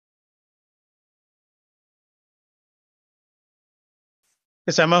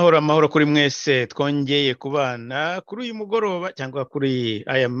Ese amahoro kuri mwese twongeye kubana kuri uyu mugoroba cyangwa kuri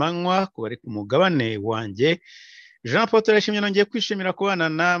aya manywa ku bari ku mugabane wanjye. Jean Paul turashimye, nongeye kwishimira kubana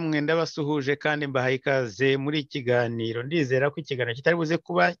namwe, ndabasuhuje kandi mbahaye ikaze muri ikiganiro. Ndizera ko ikiganiro kitari buze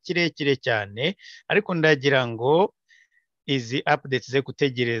kuba kirekire cyane, ariko ndagira ngo izi updates ze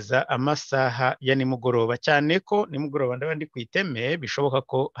gutegereza amasaha ya nimugoroba, cyane ko nimugoroba ndaba ndi ku iteme, bishoboka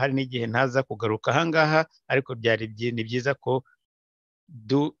ko hari n'igihe ntaza kugaruka ahangaha, ariko ni byiza ko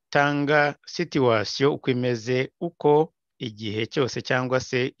dutanga situation uko imeze, uko igihe cyose cyangwa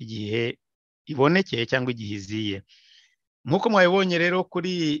se igihe ibonekeye cyangwa igihe iziye. Nk'uko mwabibonye rero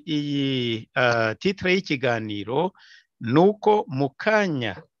kuri iyi titre y'ikiganiro, nuko mu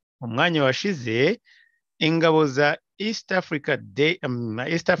mwanya washize ingabo za East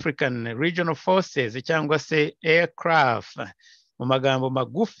African Regional Forces cyangwa se EACRF mu magambo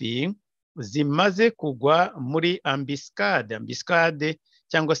magufi zimaze kugwa muri ambuscade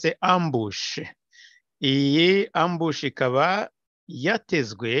cyangwa se ambush. Iyi ambush ikaba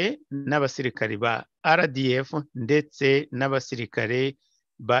yatezwe n'abasirikare ba RDF ndetse n'abasirikare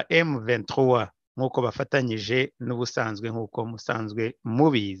ba M23 nk'uko bafatanyije n'ubusanzwe nk'uko musanzwe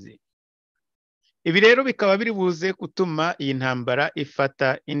mubizi. Ibi rero bikaba biri buze gutuma iyi ntambara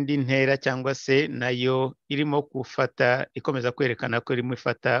ifata indi ntera, cyangwa se nayo irimo gufata, ikomeza kwerekana ko irimo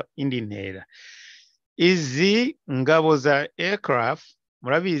ifata indi ntera. Izi ngabo za aircraft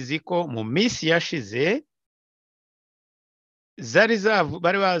murabizi ko mu minsi yashize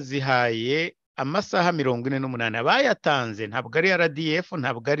bari bazihaye amasaha 48 bayatanze. Ntabwo ari RDF,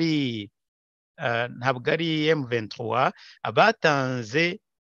 ntabwo ari M23, abatanze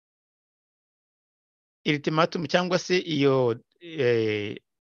ultimatum cyangwa se iyo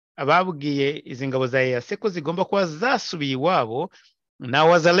ababwiye izi ngabo za EAC ko zigomba kuba zasubiye iwabo na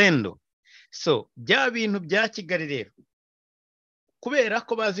wazalendo. So bya bintu bya Kigali rero, kubera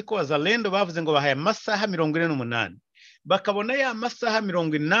ko bazi ko wazalendo bavuze ngo bahaye amasaha 48, bakabona ya masaha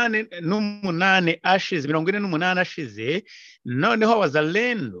 48 ashize, noneho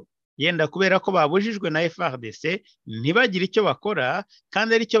wazalendo yenda kubera ko babujijwe na FARDC ntibagire icyo bakora,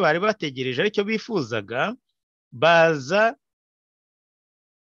 kandi ari cyo bari bategereje, ari cyo bifuzaga, baza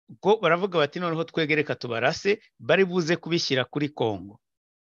ko baravuga bati noneho twegereka tubarase, bari buze kubishyira kuri Kongo.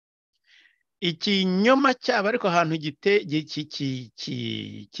 Ikinyoma cyabo ariko ahantu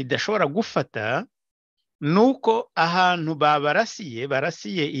kidashobora gufata nuko ahantu barasiye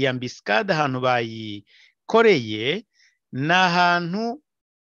iyi ambuscade, ahantu bayikoreye n'ahantu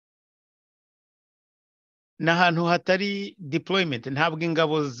hatari deployment. Ntabwo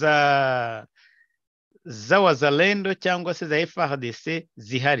ingabo za wazalendo cyangwa se za FARDC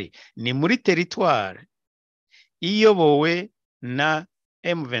zihari, ni muri territoire iyobowe na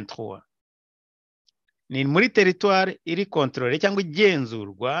M23, ni muri territoire iri controle cyangwa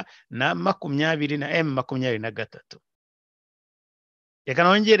igenzurwa na M23. Reka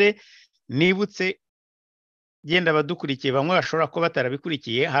nongere nibutse genda badukurikiye, bamwe bashobora ko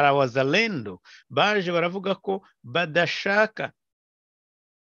batarabikurikiye, hari abazalendo baje baravuga ko badashaka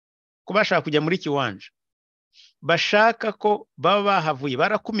ko bashaka kujya muri Kiwanja, bashaka ko baba bahavuye,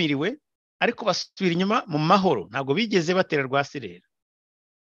 barakumiriwe ariko basubira inyuma mu mahoro, ntabwo bigeze batera rwasirera.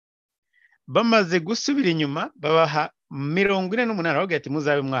 Bamaze gusubira inyuma babaha 48 bavuga ati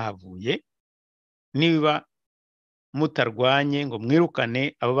muzabe mwahavuye niba mutarwanye ngo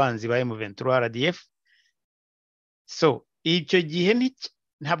mwirukane abo banzi ba M23 RDF. So icyo gihe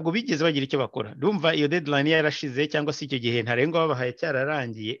ntabwo bigeze bagira icyo bakora. Ndumva iyo deadline yarashize, cyangwa se icyo gihe ntarengwa babahaye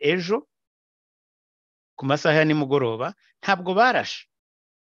cyararangiye ejo ku masaha ya nimugoroba. Ntabwo barashe,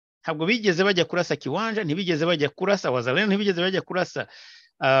 ntabwo bigeze bajya kurasa Kiwanja, ntibigeze bajya kurasa wazalendo, ntibigeze bajya kurasa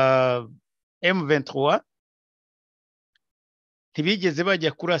M23, ntibigeze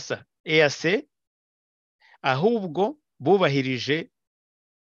bajya kurasa EAC, ahubwo bubahirije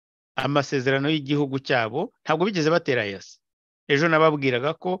amasezerano y'igihugu cyabo, ntabwo bigeze batera EAC. Ejo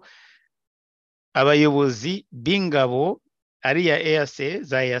nababwiraga ko abayobozi b'ingabo ari ya EAC,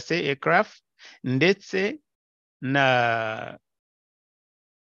 za EAC aircraft ndetse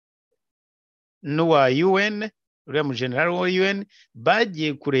n'uwa UN, uriya mu general wa UN,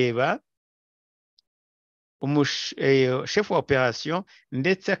 bagiye kureba chef wa operation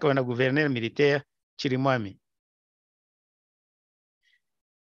ndetse akaba na gouverneur militaire Chirimwami.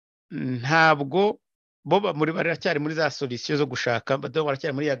 Ntabwo bo baracyari muri za solution zo gushaka,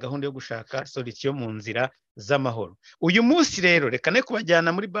 baracyari muri ya gahunda yo gushaka solution mu nzira z'amahoro. Uyu munsi rero reka ne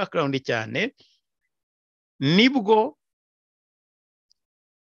kubajyana muri background cyane, nibwo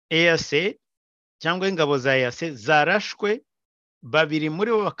EAC cyangwa ingabo za EAC zarashwe, babiri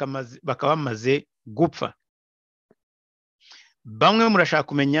muri bo bakaba bamaze gupfa. bamwe murashaka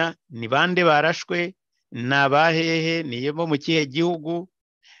kumenya ni bande barashwe, ni abahehe, ni bo mu kihe gihugu,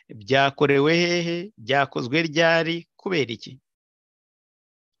 byakorewe hehe, byakozwe ryari, kubera iki?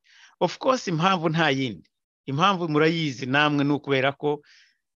 Of course impamvu nta yindi, impamvu murayizi namwe ni ukubera ko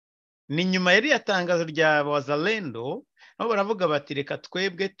ni nyuma yari yatangazo rya Wazalendo, aho baravuga bati reka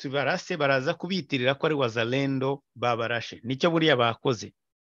twebwe tubarase, baraza kubitirira ko ari Wazalendo babarashe. Nicyo buriya bakoze.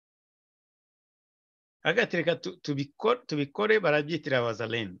 Hagati reka tubikore barabyitirira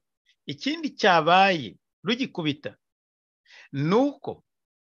Wazalendo. Ikindi cyabaye rugikubita nuko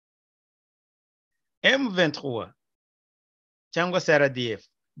M23 cyangwa se RDF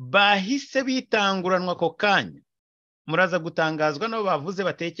bahise bitanguranwa ako kanya. Muraza gutangazwa nabo bavuze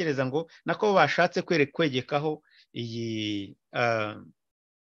batekereza ngo nako bashatse kwegekaho iyi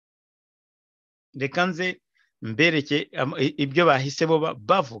reka nze mbereke ibyo bahise bo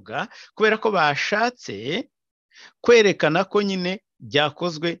bavuga, kubera ko bashatse kwerekana ko nyine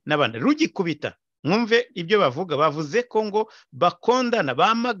byakozwe n'abandi. Rugikubita mwumve ibyo bavuga, bavuze ko ngo bakondana,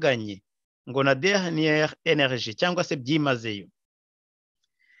 bamaganye ngo na dernière énergie cyangwa se byimazeyo,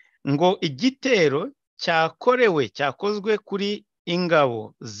 ngo igitero cyakozwe kuri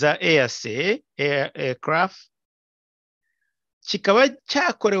ingabo za EACRF kikaba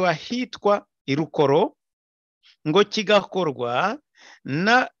cyakorewe ahitwa Irukoro, ngo kigakorwa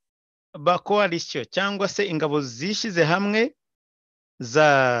na ba coalition cyangwa se ingabo zishize hamwe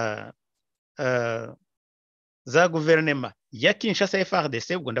za guverinoma ya Kinshasa FARDC.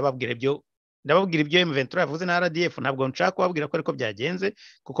 Ubwo ndababwira ibyo M23 yavuze na RDF, ntabwo nshaka kubabwira ko ariko byagenze,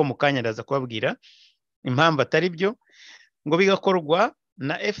 kuko mu kanya ndaza kubabwira impamvu atari byo. Ngo bigakorwa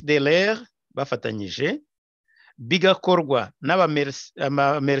na FDLR bafatanyije, bigakorwa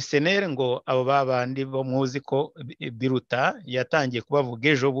n'abamercenaire, ngo abo babandi bo muzi ko Biruta yatangiye kubavuga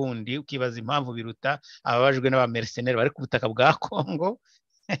ejo bundi, ukibaza impamvu Biruta ababajwe n'abamercenaire bari ku butaka bwa Kongo.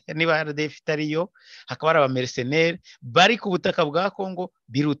 Niba RDF itariyo, hakaba hari abamercenaire bari ku butaka bwa Kongo.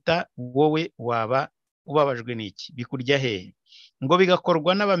 Biruta wowe waba ubabajwe n'iki? Bikurya hehe? Ngo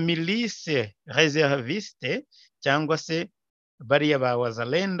bigakorwa n'abamilice reserviste cyangwa se bariya ba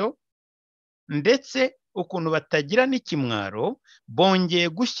Wazalendo, ndetse ukuntu batagira n'ikimwaro bongeye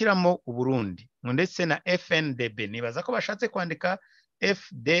gushyiramo Uburundi, ndetse na FNDB. Nibaza ko bashatse kwandika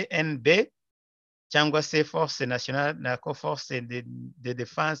FDNB cyangwa se Force Nationale na Force de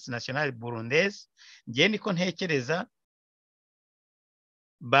Défense Nationale Burundaise. Ngiye niko ntekereza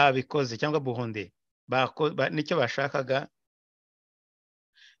babikoze, cyangwa Burundi nicyo bashakaga,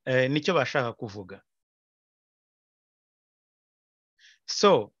 nicyo bashaka kuvuga.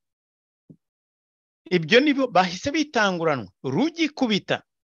 So ibyo nibo bahise bitanguranwa. Rugikubita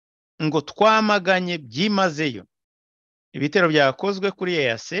ngo twamaganye byimazeyo ibitero byakozwe kuri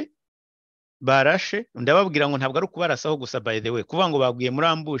EAC barashe. Ndababwira ngo ntabwo ari ukubarasaho gusa, by the way, kuvuga ngo babwiye muri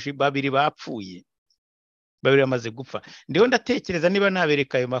ambushi, babiri bapfuye, babiri bamaze gupfa. Ndiho ndatekereza niba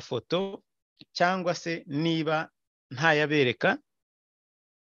nabereka ayo mafoto cyangwa se niba ntayabereka,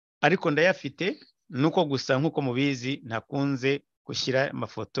 ariko ndayafite. Nuko gusa nkuko mubizi ntakunze gushyira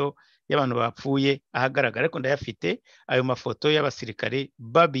amafoto y'abantu bapfuye ahagaragara, ariko ndayafite ayo mafoto y'abasirikare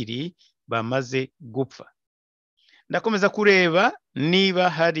babiri bamaze gupfa. Ndakomeza kureba niba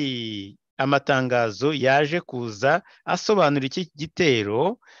hari amatangazo yaje kuza asobanura iki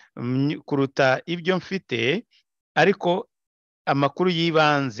gitero kuruta ibyo mfite, ariko amakuru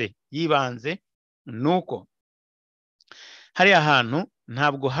yibanze nuko hari ahantu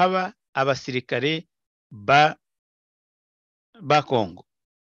ntabwo haba abasirikare ba Kongo,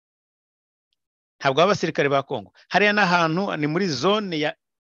 ntabwo abasirikare ba Kongo. Hariya n'ahantu ni muri zone ya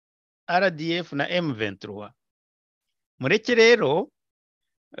RDF na M23. Mureke rero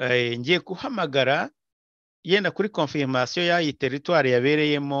ngiye kuhamagara yenda kuri confirmation y'ayi territoire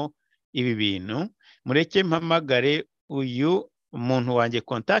yabereyemo ibi bintu. Mureke mpamagare uyu umuntu wanjye,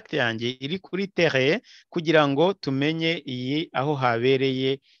 contact yanjye iri kuri terrain, kugira ngo tumenye iyi aho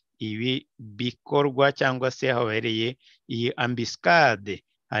habereye ibi bikorwa cyangwa se aho habereye iyi ambuscade.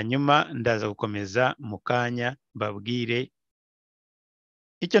 Hanyuma ndaza gukomeza mu kanya mbabwire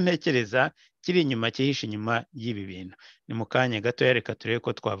icyo ntekereza kiri inyuma, cyihishe inyuma y'ibi bintu. Ni mu kanya gato, reka turebe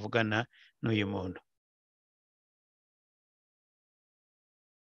ko twavugana n'uyu muntu.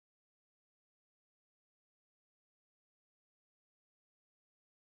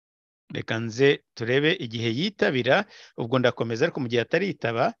 Reka nze turebe igihe yitabira, ubwo ndakomeza, ariko mu gihe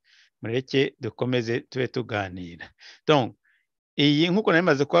ataritaba mureke dukomeze tube tuganira. Donc iyi nkuko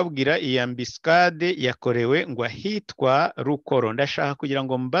namaze kubabwira, iyi ambuscade yakorewe ngo ahitwa Rukoro. Ndashaka kugira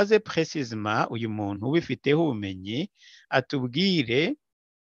ngo mbaze precisement uyu muntu ubifiteho ubumenyi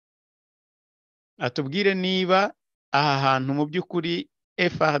atubwire niba aha hantu mu by'ukuri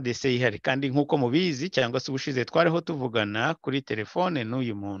FARDC ihari, kandi nk'uko mubizi cyangwa se ubushize twariho tuvugana kuri telefone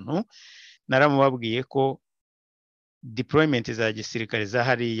n'uyu muntu, naramubabwiye ko deployment za gisirikare za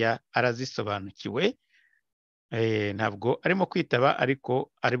hariya arazisobanukiwe. Ntabwo arimo kwitaba,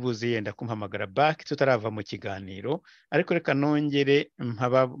 ariko ari buze yenda kumpamagara back tutarava mu kiganiro. Ariko reka nongere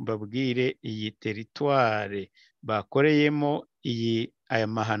mbabwire iyi teritware bakoreyemo aya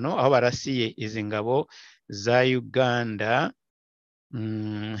mahano, aho barasiye izi ngabo za Uganda.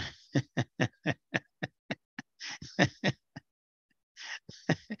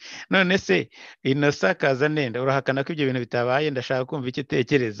 None se Innocent Kazanenda urahakana ko ibyo bintu bitabaye? Ndashaka kumva icyo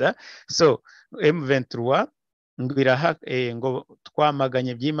utekereza. So M23 ngo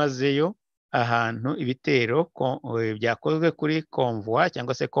twamaganye byimazeyo ahantu ibitero byakozwe kuri Convoy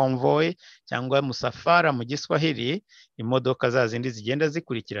cyangwa se Convoy cyangwa musafara mu Giswahili, imodoka za zindi zigenda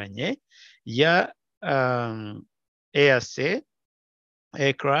zikurikiranye ya EACRF.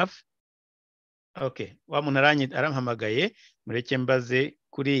 Okay, wa muntu arampamagaye, mureke mbaze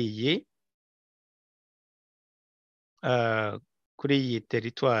kuri iyi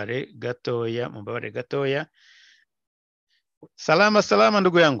teritware gatoya, mubabare gatoya. Salama salama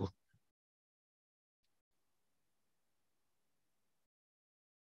ndugu yangu.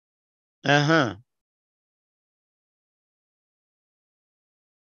 Aha.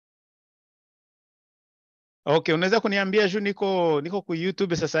 Okay, unaweza kuniambia juu niko ku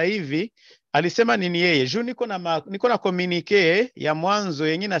YouTube sasa hivi, alisema nini yeye? Juu niko na communique ya mwanzo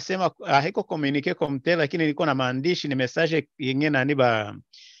yenye nasema haiko communique kwa Ntera, lakini niko na maandishi, ni message yenye nani ba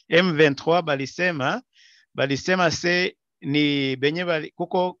M23 balisema se ni benye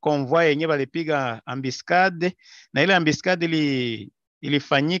kuko convoy yenye balipiga ambuscade, na ile ambuscade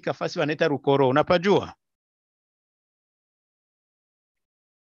ilifanyika fasi wanaita Rukoro, unapajua?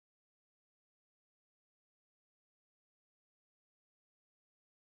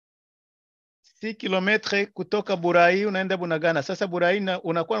 Si kilometre kutoka Burai unaenda Bunagana. Sasa Burai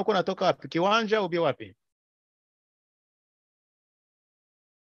unakuwa unatoka wapi? Kiwanja au wapi?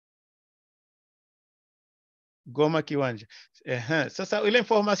 Goma kiwanja. Sasa ile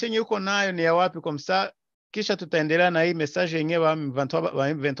information yuko nayo ni ya wapi kwa msa? Kisha tutaendelea na hii message yenyewe wa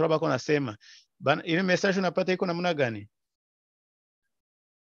M23 bako nasema. Ile message unapata iko namna gani?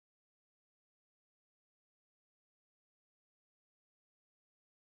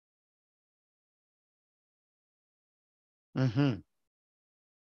 Mhm.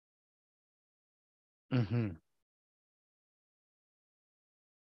 Mhm.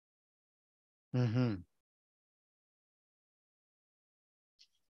 Mhm.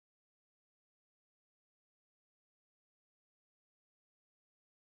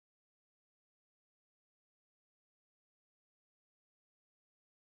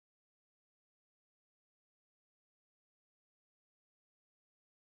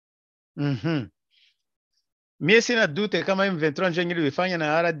 Mhm. Mie sina dute kama M23 njo nyili bifanya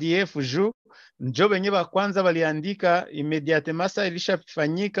na RDF juu njo benye ba kwanza baliandika imediatement, sa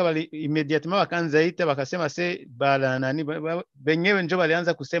ilishafanyika imediatement bakanza ita bakasema se bala nani benyewe njo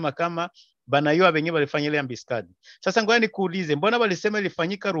balianza kusema kama banayua benye balifanya ile ambuscade. Sasa ngoja nikuulize, mbona balisema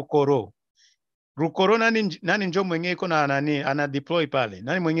ilifanyika Rukoro? Rukoro nani njo mwenye iko na nani ana deploy pale?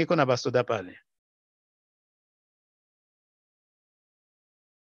 Nani mwenye iko na basoda pale?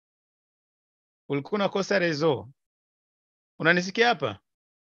 Ulikuwa unakosa rezo? Unanisikia hapa?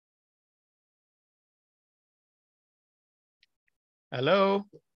 Hello?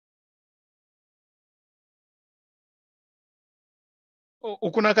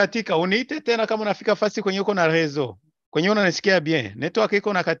 Ukuna katika, uniite tena kama unafika fasi kwenye uko na rezo. Kwenye unanisikia bien. Network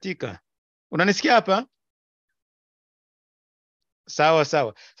iko na katika. Unanisikia hapa? Sawa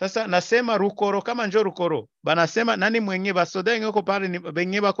sawa. Sasa nasema Rukoro, kama njo Rukoro. Banasema nani mwenye basoda yenye uko pale,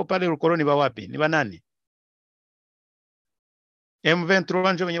 benye bako pale Rukoro ni bawapi? Ni banani?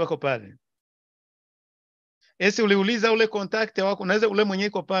 M23 njo benye bako pale. Esi uliuliza ule contact wako, unaweza ule mwenye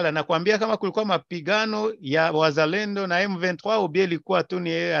iko pale anakuambia kama kulikuwa mapigano ya wazalendo na M23 au bia ilikuwa tu ni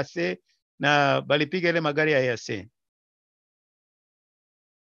EAC na balipiga ile magari ya EAC.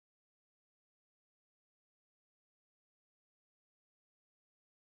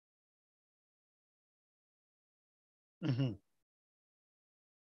 Mhm.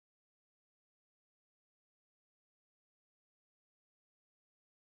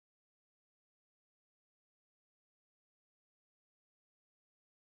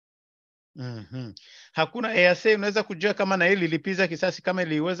 Mhm. Hakuna EAC unaweza kujua kama na hili lilipiza kisasi, kama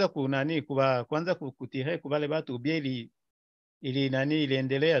iliweza kunani kwanza kutire kubale batu bia ili nani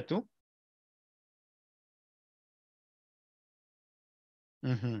iliendelea tu.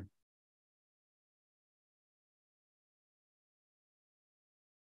 Mhm.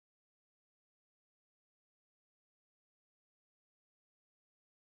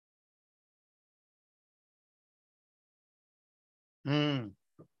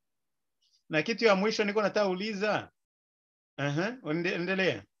 Na kitu ya mwisho niko nataka uliza.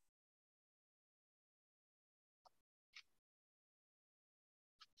 Endelea.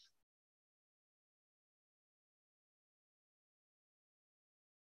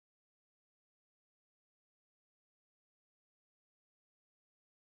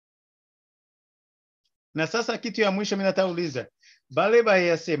 Na sasa kitu ya mwisho mimi nataka uliza. Bale ba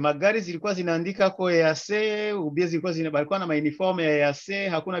EAC magari zilikuwa zinaandika kwa EAC, ubia zilikuwa balikuwa na uniform ya EAC,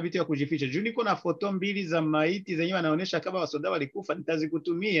 hakuna vitu ya kujificha. Juu niko na foto mbili za maiti zenyewe wanaonyesha kama wasoda walikufa,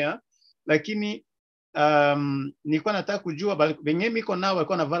 nitazikutumia, lakini nilikuwa nataka kujua benye miko nao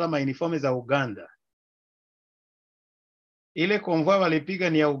walikuwa navala uniform za Uganda. Ile convoy walipiga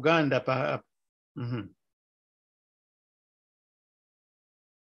ni ya Uganda pa.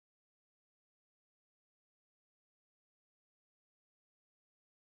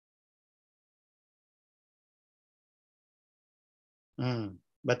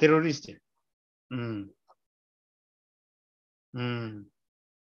 Ba terroriste.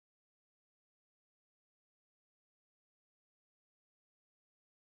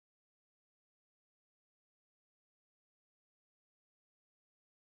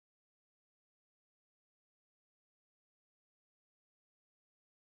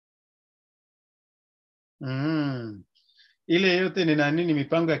 Ile yote ni nani, ni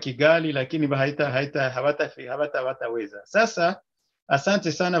mipango ya Kigali, lakini hawataweza. Sasa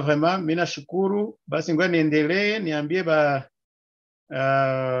asante sana vraiment, mimi nashukuru. Basi ngoja niendelee, niambie ba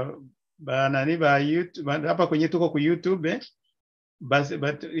nani ba YouTube hapa kwenye tuko ku YouTube basi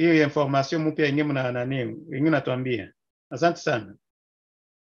hiyo information mpya yenyewe mna nani yenyewe natuambia. Asante sana.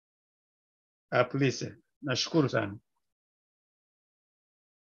 Please, nashukuru sana.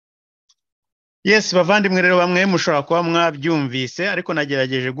 Yes, bavandimwe rero bamwe mushobora kuba mwabyumvise, ariko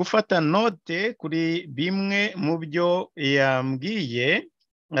nagerageje gufata note kuri bimwe mu byo yambwiye.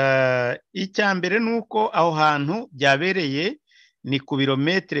 Icya mbere nuko aho hantu byabereye ni ku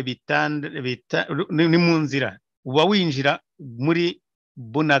birometre ni mu nzira uba winjira muri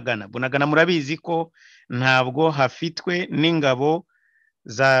Bunagana. Bunagana murabizi ko ntabwo hafitwe n'ingabo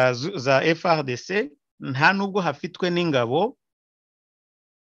za FARDC, nta nubwo hafitwe n'ingabo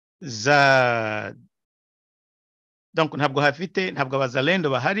donc ntabwo abazalendo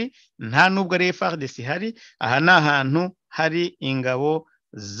bahari, nta nubwo ari FARDC hari. Aha ni ahantu hari ingabo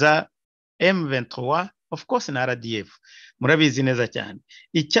za M23, of course na RDF, murabizi neza cyane.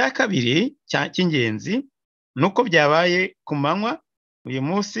 Icya kabiri cy'ingenzi nuko byabaye ku manywa uyu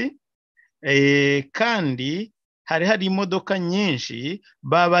munsi, kandi hari imodoka nyinshi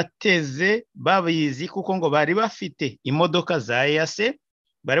babateze, babizi kuko ngo bari bafite imodoka za EAC,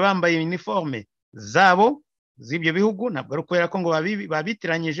 bari bambaye uniforme zabo z'ibyo bihugu, ntabwo ari kubera ko ngo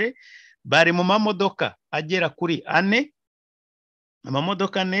babitiranyije. Bari mu mamodoka agera kuri 4,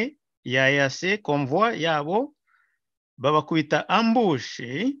 amamodoka 4 ya EAC convoy yabo, babakubita ambush.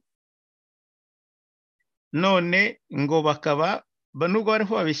 None ngo bakaba nubwo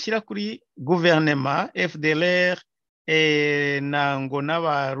bariho babishyira kuri gouvernement FDLR nango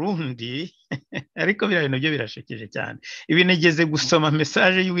n'abarundi ariko biriya bintu byo birashekeje cyane. Ibi nigeze gusoma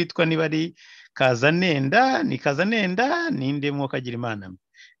message y'uwitwa niba ari Kazanenda, ni Kazanenda ninde mwo kagira Imana,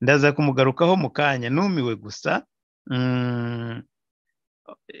 ndaza kumugarukaho mu kanya, numiwe gusa.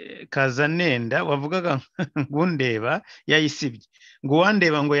 Kazanenda wavugaga ngundeba yayisibye, ngo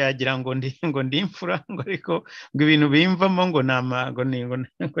wandeba ngo yagira ngo ndi imfura, ngo ariko ngo ibintu bimvamo ngo ni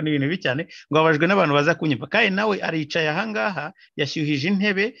ibintu bicyane, ngo abajwe n'abantu baza kunyumva. Kandi nawe aricaye ahangaha yashyuhije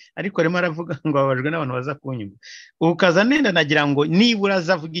intebe, ariko arimo aravuga ngo abajwe n'abantu baza kunyumva. Ubu Kazanenda nagira ngo nibura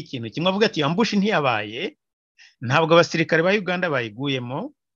azavuga ikintu kimwe, avuga ati ambushi ntiyabaye, ntabwo abasirikare ba Uganda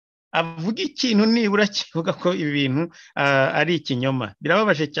bayiguyemo, avuga ikintu nibura kivuga ko ibi bintu ari ikinyoma.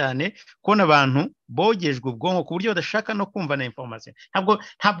 Birababaje cyane kubona abantu bogejwe ubwonko ku buryo badashaka no kumva na information. Ntabwo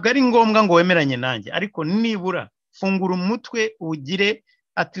ari ngombwa ngo wemeranye nanjye, ariko nibura fungura umutwe ugire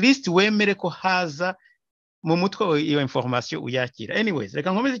at least wemere ko haza mu mutwe iyo information uyakira. Anyways,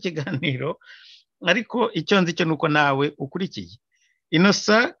 reka nkomeze ikiganiro, ariko icyo nzi cyo nuko nawe ukurikiye.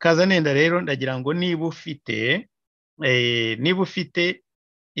 Inosa Kazanenda rero ndagira ngo niba ufite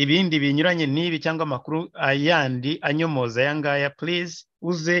ibindi binyuranye n'ibi cyangwa amakuru ayandi anyomoza yangaya, please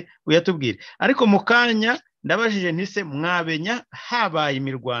uze uyatubwire. Ariko mu kanya ndabajije ntise mwabenya habaye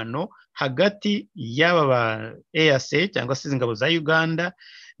imirwano hagati y'aba ba EAC cyangwa se ingabo za Uganda,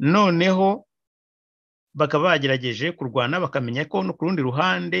 noneho bakaba bagerageje kurwana, bakamenya ko no ku rundi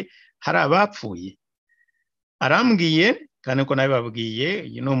ruhande hari abapfuye. Arambwiye kandi ko nawe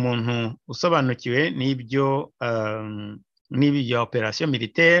babwiye, ni umuntu usobanukiwe n'ibyo n'ibi ya operation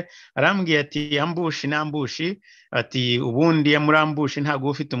militaire arambwiye ati ambushi n'ambushi ati ubundi muri ambushi ntago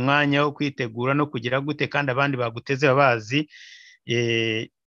ufite umwanya wo kwitegura no kugira gute kandi abandi baguteze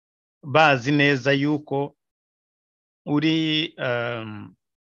bazi neza yuko uri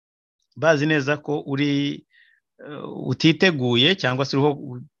bazi neza ko uri utiteguye cyangwa se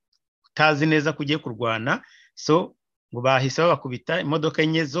utazi neza kugiye kurwana so ngo bahise babakubita imodoka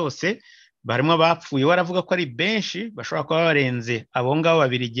enye zose barimo bapfuye waravuga ko ari benshi bashobora kuba barenze abo ngabo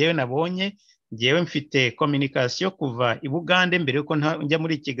babiri giyewe nabonye giyewe mfite communication kuva i Bugande mbere yuko njya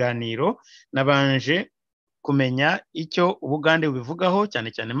muri ikiganiro nabanje kumenya icyo Ubugande bubivugaho cyane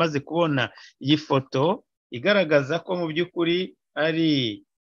cyane maze kubona iyi foto igaragaza ko mu by'ukuri ari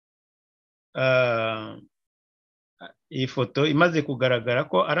iyi foto imaze kugaragara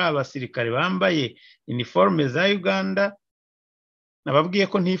ko ari abasirikare bambaye uniforme za Uganda nababwiye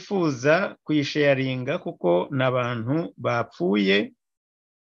ko ntifuza kuyisharinga kuko nabantu bapfuye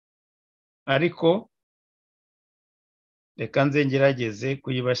ariko reka nze ngerageze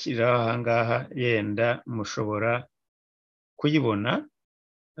kuyibashyira aha ngaha yenda mushobora kuyibona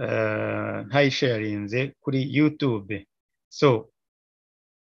ntayisharinze kuri YouTube so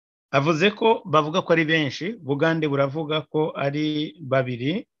avuze ko bavuga ko ari benshi Bugande buravuga ko ari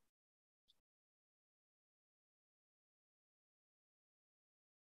babiri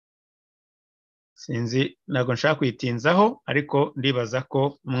sinzi nago nshaka kwitinzaho ariko ndibaza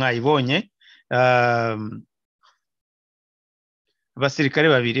ko mwayibonye abasirikare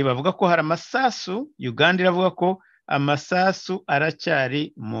babiri bavuga ko hari amasasu Uganda iravuga ko amasasu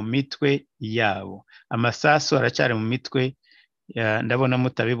aracyari mu mitwe yabo amasasu aracyari mu mitwe ndabona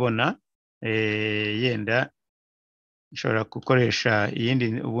mutabibona yenda nshobora gukoresha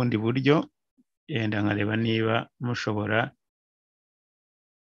ubundi buryo yenda nkareba niba mushobora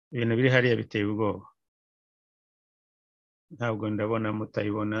ibintu biri hariya biteye ubwoba ntabwo ndabona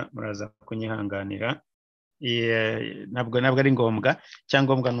mutayibona muraza kunyihanganira ntabwo ari ngombwa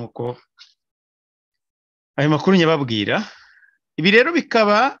cyangombwa nuko ayo makuru nyababwira ibi rero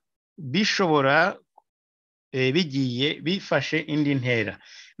bikaba bishobora bigiye bifashe indi ntera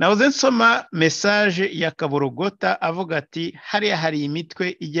nahoze nsoma message ya Kaborogota avuga ati hariya hari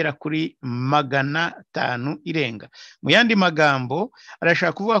imitwe igera kuri 500 irenga mu yandi magambo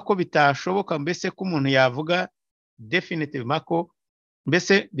arashaka kuvuga ko bitashoboka mbese ko umuntu yavuga definitivement ko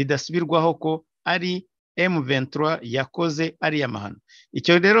mbese bidasubirwaho ko ari M23 yakoze ari amahano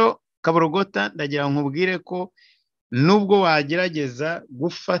icyo rero Kaborogota ndagira nkubwire ko nubwo wagerageza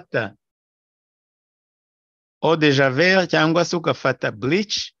gufata eau de javel cyangwa se ugafata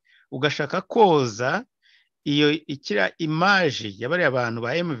bleach ugashaka koza iyo ikira image yabari abantu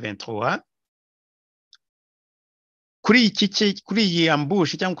ba M23 kuri iyi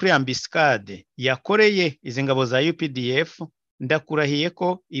ambushi cyangwa kuri ambiscade yakoreye izi ngabo za UPDF ndakurahiye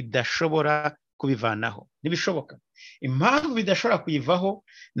ko idashobora kubivanaho nibishoboka impamvu bidashobora kuyivaho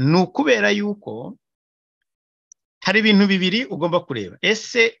nukubera yuko hari ibintu bibiri ugomba kureba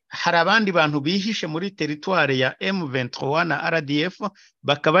ese hari abandi bantu bihishe muri territoire ya M23 na RDF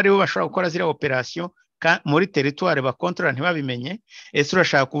bakaba aribo bashobora gukora zira operation muri territoire bakontrola ntibabimenye ese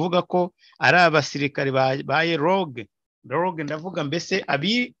urashaka kuvuga ko ari abasirikare baye rogue ndavuga mbese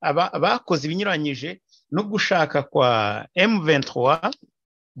abakoze ibinyuranyije no gushaka kwa M23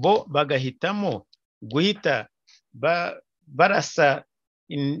 bo bagahitamo guhita barasa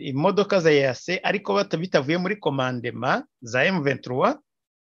imodoka za EAC ariko bitavuye muri commandement za M23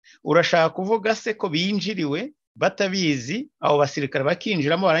 urashaka kuvuga se ko binjiriwe batabizi abo basirikare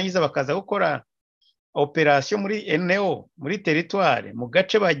bakinjiramo barangiza bakaza gukora operation muri NO muri territoire mu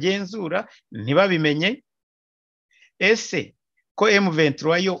gace bagenzura ntibabimenye ese ko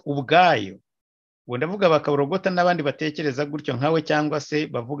M23 yo ubwayo ndavuga Bakaborogota n'abandi batekereza gutyo nkawe cyangwa se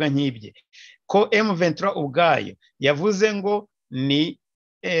bavuga nk'ibye ko M23 ubwayo yavuze ngo ni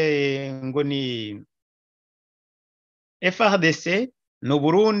FARDC no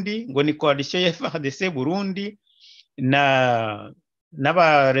Burundi ngo ni coalition ya FARDC Burundi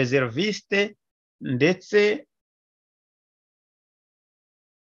n'aba reserviste ndetse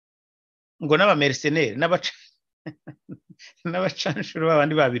ngo n'aba mercenaires n'abacanshuro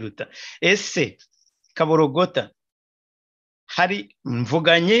babandi babiruta ese Kaborogota hari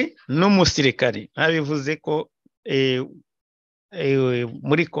mvuganye n'umusirikare abivuze ko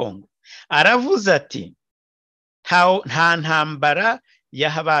muri Kongo aravuze ati nta ntambara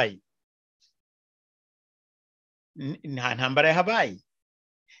yahabaye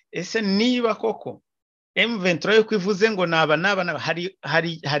ese niba koko M23 yo kwivuze ngo naba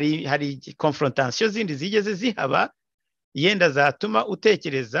hari confrontation zindi zigeze zihaba yenda zatuma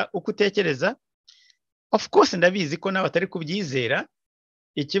utekereza uko utekereza of course ndabizi ko nawe atari kubyizera.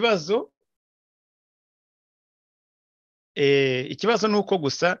 Ikibazo nuko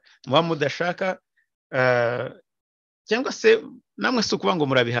gusa muba mudashaka cyangwa se namwe si ukuvuga ngo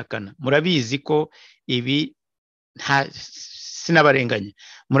murabihakana, murabizi ko ibi sinabarenganya,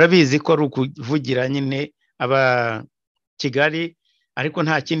 murabizi ko ari ukuvugira nyine aba Kigali, ariko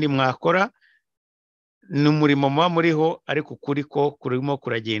nta kindi mwakora, ni umurimo muba muriho, ariko ukuri ko kurimo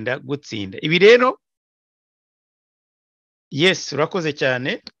kuragenda gutsinda. Ibi rero yes, urakoze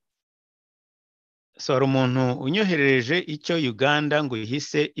cyane. So hari umuntu unyoherereje icyo Uganda ngo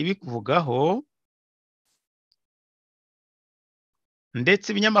ihise ibikuvugaho, ndetse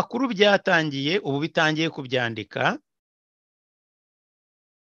ibinyamakuru byatangiye ubu bitangiye kubyandika.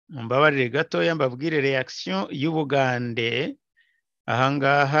 Mumbabarire gatoya mbabwire reaction y'Ubugande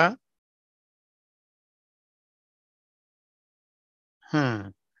ahangaha.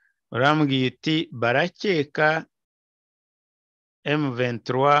 Urambwiye uti barakeka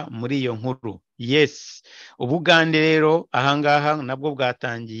M23 muri iyo nkuru. Yes, Ubugande rero ahangaha nabwo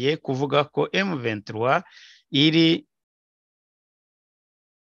bwatangiye kuvuga ko M23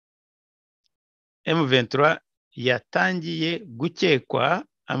 yatangiye gukekwa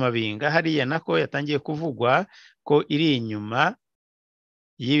amabinga hariya, nako yatangiye kuvugwa ko iri inyuma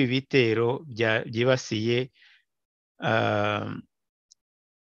y'ibi bitero byibasiye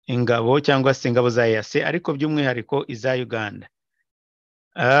ingabo cyangwa se ingabo za EAC, ariko by'umwihariko iza Uganda.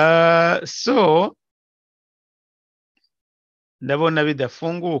 So ndabona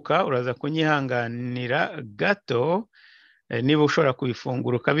bidafunguka, uraza kunyihanganira gato, niba ushobora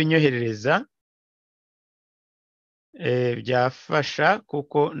kubifungura ukabinyoherereza byafasha,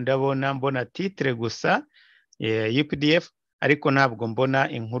 kuko mbona titre gusa UPDF, ariko ntabwo mbona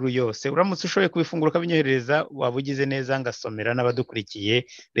inkuru yose. Uramutse ushoboye kubifungura ukabinyoherereza waba ugize neza, ngasomera n'abadukurikiye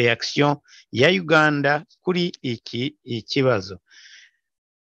reaction ya Uganda kuri iki ikibazo.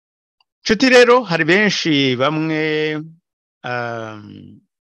 Nshuti rero, hari benshi bamwe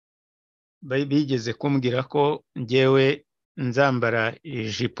bigeze kumbwira ko njyewe nzambara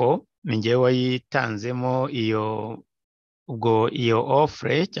ijipo, ni njyewe wayitanzemo iyo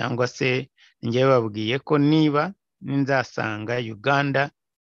offre, cyangwa se njyewe babwiye ko niba nzasanga Uganda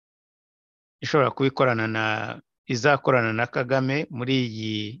ishobora kubikorana izakorana na Kagame muri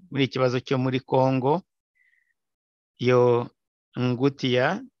ikibazo cyo muri Congo, iyo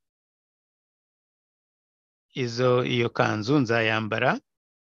ngutiya iyo kanzu nzayambara,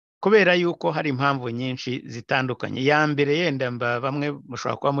 kubera yuko hari impamvu nyinshi zitandukanye. Ya mbere, yenda bamwe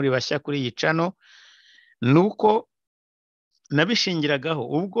mushobora kuba muri bashya kuri iyi channel, nuko nabishingiragaho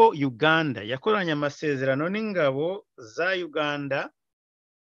ubwo Uganda yakoranye amasezerano n'ingabo za Uganda.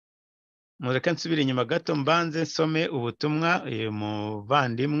 Mureke nsubire inyuma gato mbanze nsome ubutumwa uyu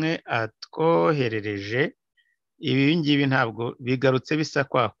muvandimwe atwoherereje. Ibi ngibi ntabwo bigarutse bisa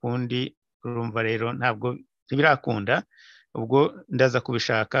kwa kundi, urumva rero ntabwo birakunda. Ubwo ndaza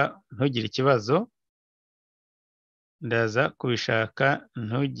kubishaka ntugire ikibazo, ndaza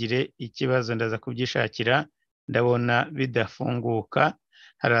kubyishakira. Ndabona bidafunguka,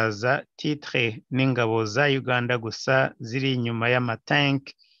 haraza titre n'ingabo za Uganda gusa ziri inyuma y'amatank,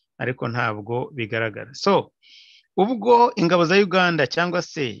 ariko ntabwo bigaragara. So ubwo ingabo za Uganda cyangwa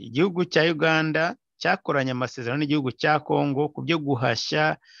se igihugu cya Uganda cyakoranye amasezerano n'igihugu cya Congo ku byo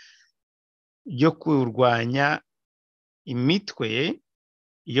guhashya, byo kurwanya imitwe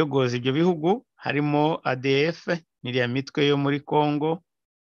iyogoza ibyo bihugu, harimo RDF n'iriya mitwe yo muri Congo.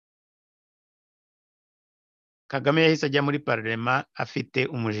 Kagame yahise ajya muri parlement afite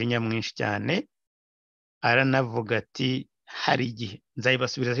umujinya mwinshi cyane, aranavuga ati hari igihe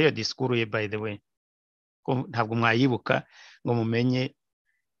nzayibasubiriza iyo disikuru ye, by the way, ko ntabwo mwayibuka ngo mumenye,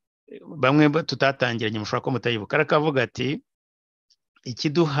 bamwe tutatangiranye mushobora ko mutayibuka. Arakavuga ati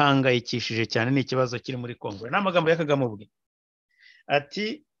ikiduhangayikishije cyane ni ikibazo kiri muri Congo. Ni amagambo ya Kagame ubwe,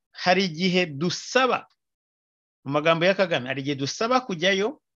 ati hari igihe dusaba, mu magambo ya Kagame, hari igihe dusaba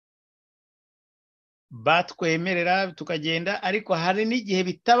kujyayo batwemerera tukagenda, ariko hari n'igihe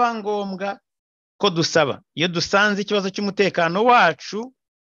bitaba ngombwa ko dusaba. Iyo dusanze ikibazo cy'umutekano wacu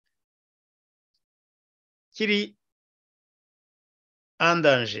kiri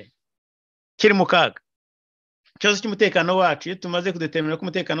andanje, kiri mu kaga, ikibazo cy'umutekano wacu, iyo tumaze kudetermina ko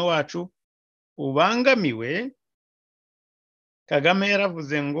umutekano wacu ubangamiwe, Kagame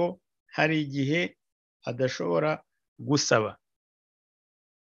yaravuze ngo hari igihe adashobora gusaba.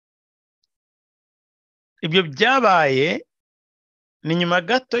 Ibyo byabaye ni nyuma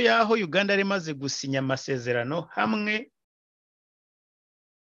gato y'aho Uganda yari imaze gusinya amasezerano hamwe,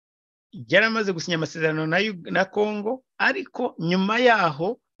 yaramaze gusinya amasezerano na Congo, ariko nyuma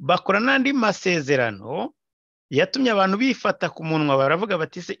yaho bakora n'andi masezerano yatumye abantu bifata ku munwa baravuga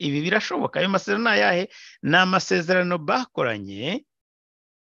bati se ibi birashoboka. Ayo masezerano ayahe? Ni amasezerano bakoranye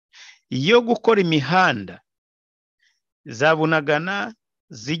yo gukora imihanda za Bunagana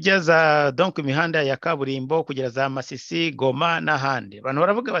zijya za donc imihanda ya kaburimbo kugera za Masisi, Goma n'ahandi. Abantu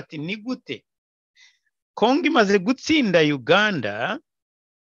baravuga bati ni gute Kongo imaze gutsinda Uganda,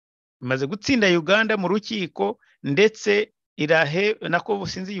 mu rukiko, ndetse irahe nako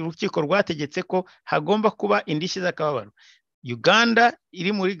businzi urukiko rwategetse ko hagomba kuba indishyi z'akababaro. Uganda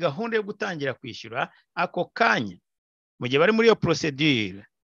iri muri gahunda yo gutangira kwishyura ako kanya, mu gihe bari muri iyo procedure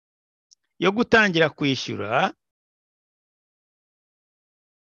yo gutangira kwishyura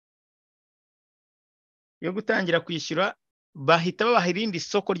bahita babaha irindi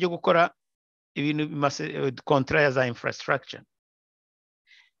soko ryo gukora ibintu kontra ya za infrastructure.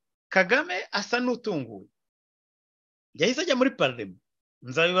 Kagame asa n'utunguwe, yahise ajya muri parlement.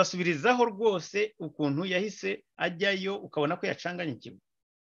 Nzabibasubirizaho rwose ukuntu yahise ajyayo, ukabona ko yacanganye ikigo,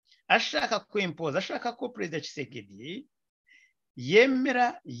 ashaka kwimpoza, ashaka ko Perezida Tshisekedi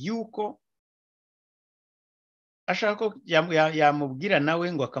yemera yuko, ashaka ko yamubwira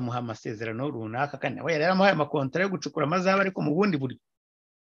nawe ngo akamuha amasezerano runaka, kandi nawe yari yaramuhaye amakontra yo gucukura amazaba, ariko mu bundi buryo,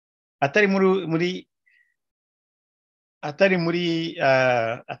 atari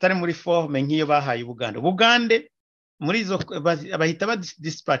muri forme nk'iyo bahaye Ubugande. Muri izo bahita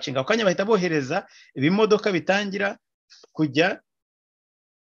dispatching akanya, bahita bohereza ibimodoka bitangira kujya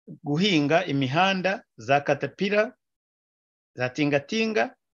guhinga imihanda za Caterpillar, za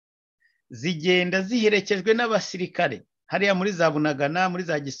tingatinga, zigenda ziherekejwe n'abasirikare hariya muri za Bunagana, muri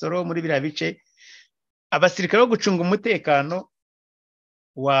za Gisoro, muri biriya bice, abasirikare bo gucunga umutekano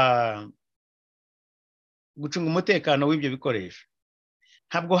w'ibyo bikoresho.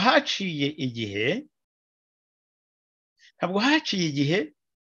 Ntabwo haciye igihe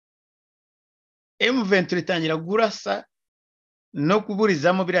M23 itangira gurasa no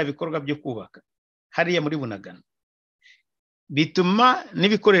kuburizamo biriya bikorwa byo kubaka hariya muri Bunagana, bituma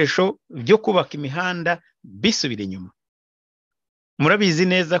n'ibikoresho byo kubaka imihanda bisubira inyuma. Murabizi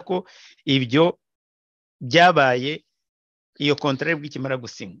neza ko ibyo byabaye iyo kontra bw'ikimara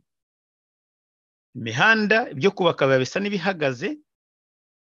gusinywa. Imihanda byo kubaka bisa n'ibihagaze.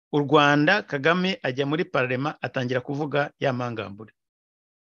 U Rwanda, Kagame ajya muri parlement atangira kuvuga yamangambure.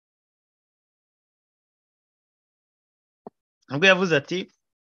 Nubwo yavuze ati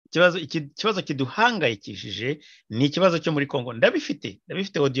ikibazo kiduhangayikishije ni ikibazo cyo muri Kongo. Ndabifite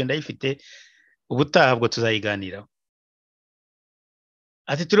audio, ndayifite, ubutaha bwo tuzayiganiraho.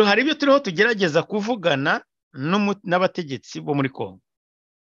 Ati hari ibyo turiho tugerageza kuvugana n'abategetsi bo muri Kongo,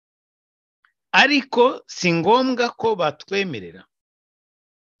 ariko si ngombwa ko batwemerera,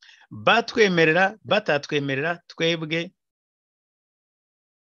 batatwemerera twebwe,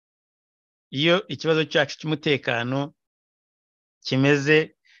 iyo ikibazo cyacu cy'umutekano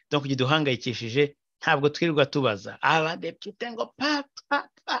kimeze donc kiduhangayikishije, ntabwo twirirwa tubaza abadepite ngo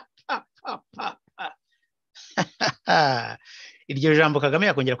iryo jambo Kagame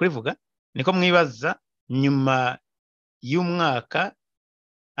yakongera kurivuga. Niko mwibaza nyuma y'umwaka,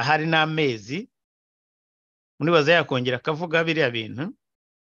 ahari n'amezi, muribaza yakongera akavuga biriya bintu?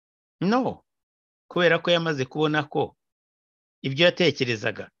 No, kubera ko yamaze kubona ko ibyo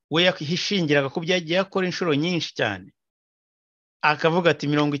yatekerezaga we yahishingiraga ko byagiye akora inshuro nyinshi cyane, akavuga ati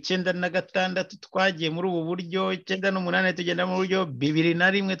 96 twagiye muri ubu buryo, 98 tugenda mu buryo,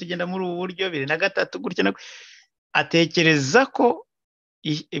 2001 tugenda muri ubu buryo, 2003 gutya, atekereza ko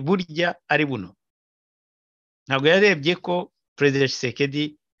burya ari buno. Ntabwo yarebye ko Perezida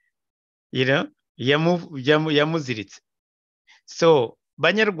Tshisekedi yamuziritse. So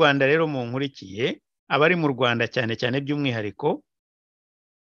Banyarwanda rero mu nkurikiye, abari mu Rwanda cyane cyane by'umwihariko,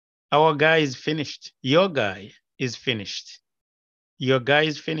 our guy is finished, your guy is finished, your guy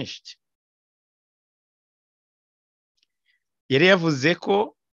is finished. Yari yavuze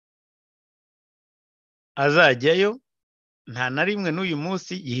ko azajyayo, nta na rimwe n'uyu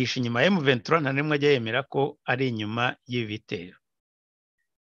munsi yihisha inyuma ya M23, nta rimwe ajya yemera ko ari inyuma y'ibitero.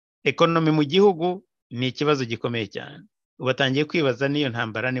 Ekonomi mu gihugu ni ikibazo gikomeye cyane. Ubatangiye kwibaza niyo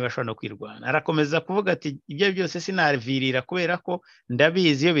ntambara niba ashobora no kwirwana. Arakomeza kuvuga ati ibyo byose sinavirira, kubera ko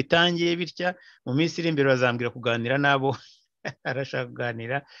ndabizi iyo bitangiye bitya mu minsi iri imbere bazambwira kuganira nabo. Arashaka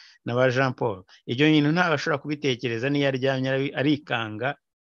kuganira na ba Jean Paul. Ibyo bintu ntabwo ashobora kubitekereza, niyo aryamye arikanga,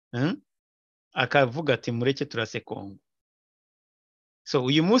 akavuga ati mureke turase Kongo. So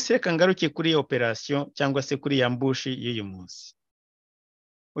uyu munsi reka ngaruke kuri operation cyangwa se kuri yambushi y'uyu munsi.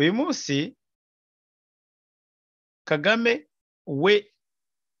 Uyu munsi Kagame we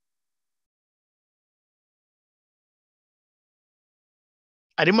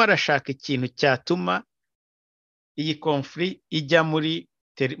arimo arashaka ikintu cyatuma iyi conflict ijya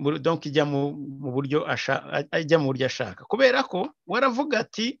donc ijya mu buryo ashaka kubera ko waravuga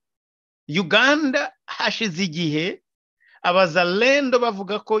ati Uganda hashize igihe abazalendo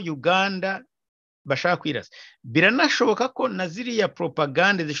bavuga ko Uganda bashaka kwirasa biranashoboka ko na ziriya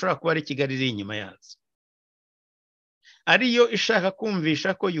propaganda zishobora kuba ari Kigali iri inyuma yazo ariyo ishaka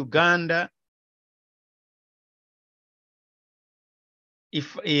kumvisha ko Uganda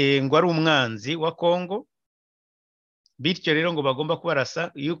ngo ari umwanzi wa Congo bityo rero ngo bagomba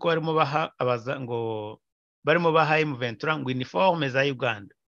kubarasa yuko barimo baha M23 ngo uniforme za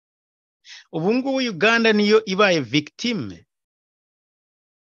Uganda ubu ngubu Uganda niyo ibaye victime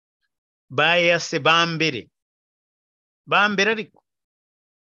bayase bambere ariko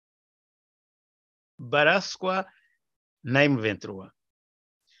baraswa na M23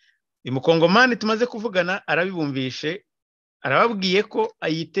 imukongomani tumaze kuvugana arabibumvishe arababwiye ko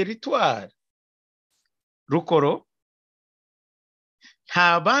ayi territoire Rukoro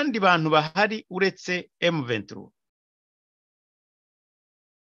nta bandi bantu bahari uretse M23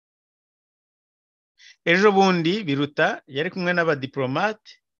 ejo bundi Biruta yari kumwe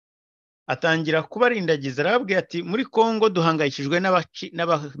n'abadiplomate atangira kubarindagiza arababwiye ati muri Kongo duhangayikijwe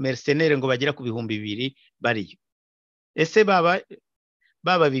n'abamercenaires ngo bagera ku 200 bariyo ese baba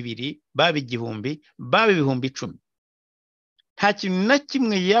 200 baba 1000 baba 1010 nta kintu na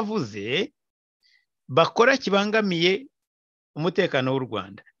kimwe yavuze bakora kibangamiye umutekano w'u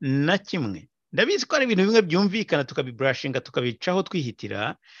Rwanda na kimwe ndabizi ko ari ibintu bimwe byumvikana tukabibrushinga tukabicaho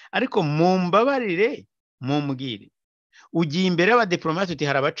twihitira ariko mumbabarire mumbwire ugiye imbere y'abadiplomate uti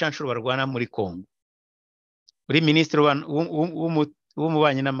hari abacanshuro barwana muri Kongo uri ministre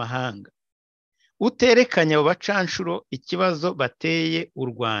w'umubanyi n'amahanga uterekanya abo bacanshuro ikibazo bateye u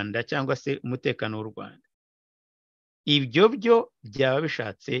Rwanda cyangwa se umutekano w'u Rwanda ibyo byo byaba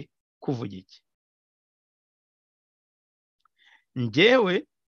bishatse kuvuga iki njyewe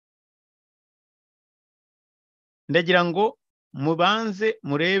ndagira ngo mubanze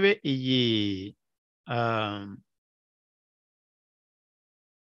murebe iyi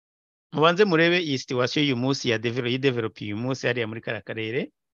situation y'uyu munsi ya develop uyu munsi hariya muri kara karere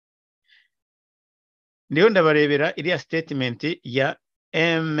ndiyo ndabarebera iriya statement ya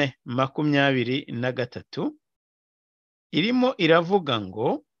M23 irimo iravuga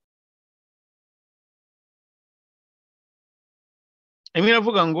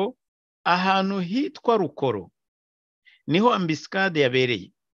ngo ahantu hitwa Rukoro niho ambiscade yabereye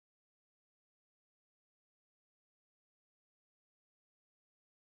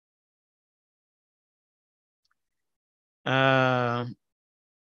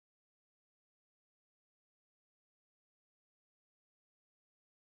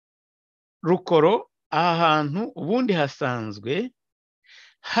Rukoro ahantu ubundi hasanzwe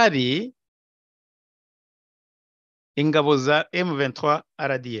hari ingabo za M23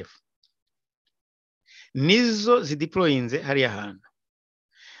 RDF nizo zideployinze hari ahantu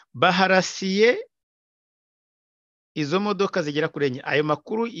baharasiye izo modoka zigera kuri enye ayo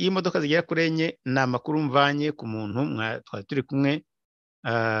makuru y'imodoka zigera kuri enye na makuru mvanye ku muntu twari turi kumwe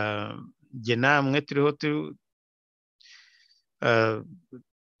je namwe turiho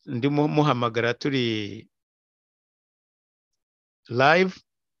ndimo muhamagara turi live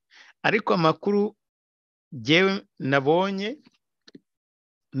ariko amakuru jewe nabonye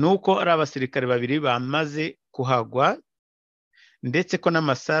nuko ari abasirikare babiri bamaze kuhagwa ndetse ko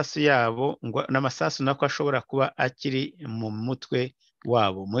n'amasasu yabo n'amasasu nako ashobora kuba akiri mu mutwe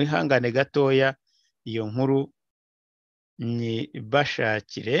wabo muri hangane gatoya iyo nkuru ni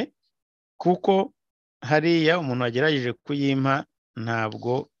bashakire kuko hariya umuntu wagerageje kuyimpa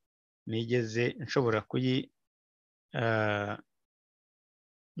ntabwo nigeze nshobora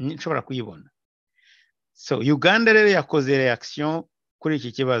kuyibona so Uganda rero yakoze reaction kuri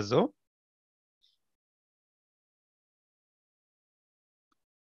iki kibazo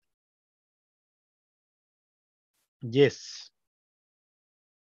yes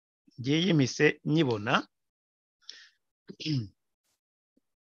ngiye yimise nyibona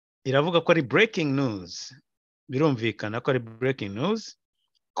iravuga ko ari breaking news birumvikana ko ari breaking news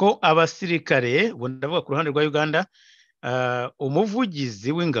ko abasirikare ndavuga ku ruhande rwa Uganda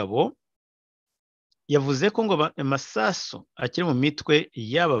umuvugizi w'ingabo yavuze ko ngo amasasu akiri mu mitwe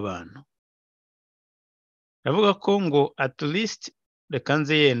y'aba bantu avuga ko ngo at least reka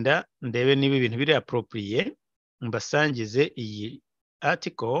nze yenda ndebe niba ibintu biri appropriate mbasangize iyi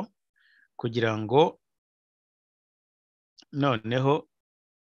article kugira ngo noneho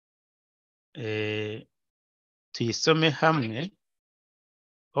tuyisome hamwe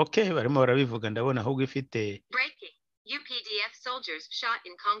okay barimo barabivuga ndabona ahubwo ifite UPDF soldiers shot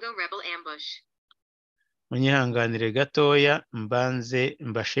in Congo rebel ambush. Munyihanganire gatoya mbanze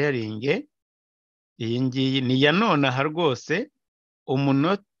mbasharinge. Iyi ngiyi ni ya nonaha rwose,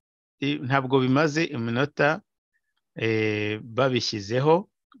 umunota ntabwo bimaze iminota babishyizeho.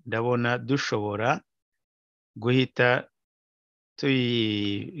 Ndabona dushobora guhita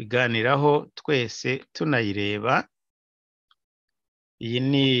tuyiganiraho twese tunayireba. Iyi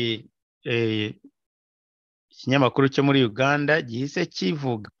ni ikinyamakuru cyo muri Uganda gihise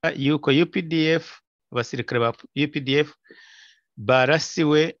kivuga yuko UPDF, abasirikare ba UPDF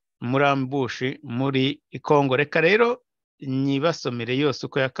barasiwe muri ambushi muri Congo. Reka rero nyibasomere yose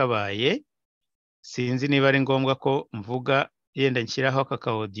uko yakabaye. Sinzi niba ari ngombwa ko mvuga, yenda nshyiraho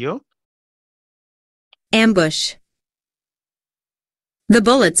aka audio. Ambush. The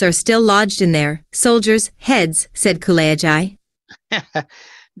bullets are still lodged in their soldiers' heads, said Kulejai.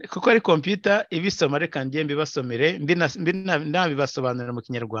 Kuko ari computer ibisoma, reka ngiye mbibasomere nabibasobanurira mu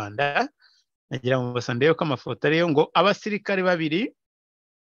Kinyarwanda. Nagira ngo basandeyo ko amafoto ariyo, ngo abasirikare babiri,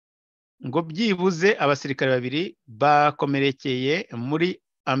 ngo byibuze abasirikare babiri bakomerekeye muri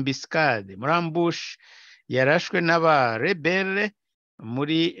ambuscade, muri ambush yarashwe n'aba rebelle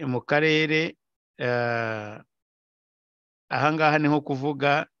mu karere. Ahangaha ni nko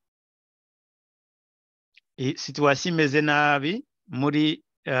kuvuga situation imeze nabi muri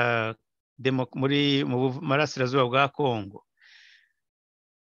marasirazuba bwa Congo.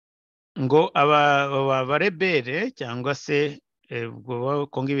 Ngo aba rebelle cyangwa se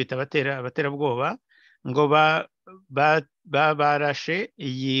Kongo bita abaterabwoba, ngo barashe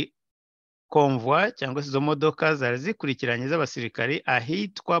iyi Convoy cyangwa se izo modoka zari zikurikiranye z'abasirikari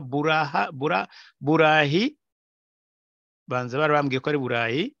ahitwa Burahi, banza barambwiye ko ari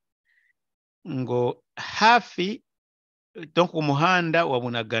Burayi, ngo hafi donc umuhanda wa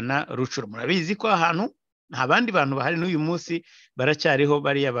Bunagana Rucuru. Murabizi ko ahantu nta bandi bantu bahari n'uyu munsi baracyariho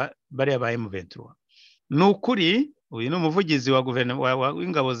bariya ba M23. Nukuri uyu ni umuvugizi wa guverinoma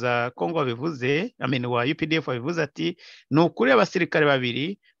w'ingabo za Congo wabivuze, wa UPDF wabivuze ati nukuri abasirikare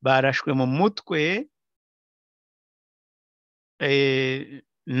babiri barashwe mu mutwe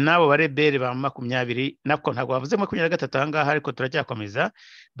nabo barebere ba 20, nako ntabwo bavuze 23 ahangaha, ariko turacyakomeza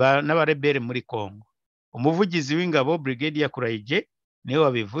n'abarebere muri Congo. Umuvugizi w'ingabo Brigadier Kurayije niwe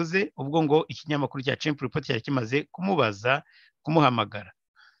wabivuze, ubwo ngo ikinyamakuru cya Chimp Report cyari kimaze kumuhamagara.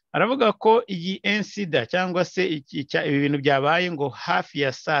 Aravuga ko iyi incident cyangwa se ibi bintu byabaye ngo hafi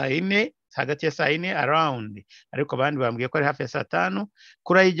ya saa 4, hagati ya saa 4 around, ariko abandi bambwiye ko ari hafi ya saa 5.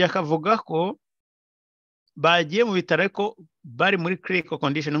 Kurayije akavuga ko bagiye mu bitaro ariko bari muri critical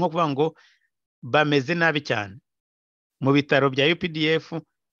condition, nko kuvuga ngo bameze nabi cyane mu bitaro bya UPDF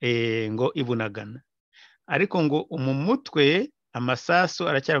ngo ibunagana. Ariko ngo mu mutwe amasasu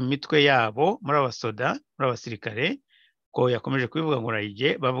aracyari mu mitwe yabo, muri abasoda, muri abasirikare, ko yakomeje kubivuga ngo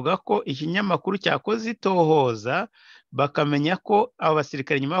Kurayije. Bavuga ko ikinyamakuru cyakoze itohoza bakamenya ko abo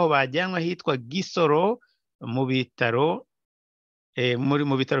basirikare nyuma aho bajyanwa hitwa Gisoro mu bitaro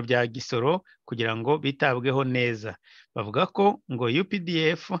mu bitaro bya Gisoro kugira ngo bitabweho neza. Bavuga ko ngo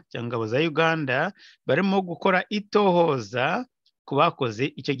UPDF cyangwa ingabo za Uganda barimo gukora itohoza ku bakoze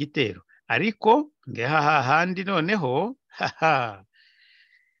icyo gitero, ariko ngaha handi noneho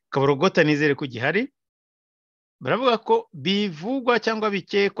kaborogota nizere ko gihari. Baravuga ko bivugwa cyangwa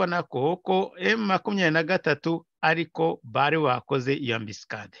bikekwa nako ko M23 ariko bari bakoze iyo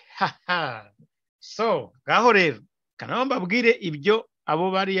ambuscade. So ngaho rero kana mbabwire ibyo abo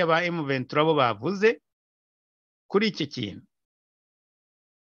bari aba M23 abo bavuze kuri iki kintu.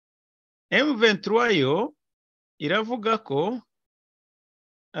 M23 yo iravuga ko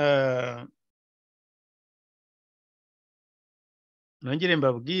nongere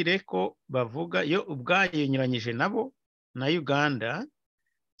mbabwire ko bavuga yo ubwayo nyuranyije nabo na Uganda.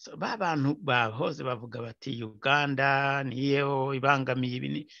 So bantu bahoze bavuga bati Uganda niyo ibangamiye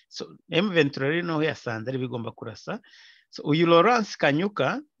ibini. So M23 no yasanze ari bigomba kurasa. So uyu Lawrence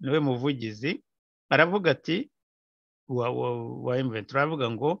Kanyuka niwe muvugizi aravuga ati wa M23 aravuga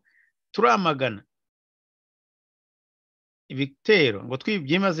ngo turamagana ibitero, ngo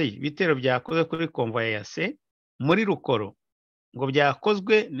twibyimaze ibitero byakoze kuri Convoy ya se muri Rukoro, ngo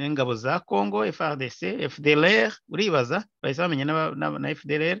byakozwe n'ingabo za Congo, FARDC, FDLR. Uribaza bahise bamenya na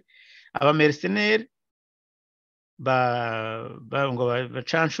FDLR, aba mercenaires ngo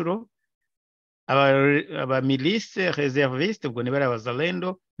bacanshuro, aba milice reserviste, ubwo ni bari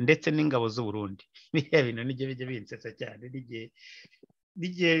abazalendo, ndetse n'ingabo z'u Burundi. Bihe bintu nige bijye binsetsa cyane,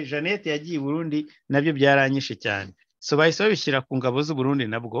 dige Jeannette yagiye i Burundi nabyo byaranyishe cyane. So bahise babishyira ku ngabo z'u Burundi,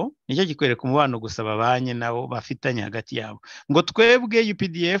 nabwo nicyo gikwereka umubano gusa babanye nabo bafitanye hagati yabo. Ngo twebwe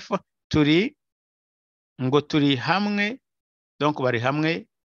UPDF turi ngo turi hamwe, donc bari hamwe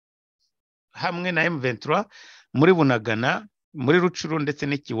na M23 muri Bunagana, muri Rucuru ndetse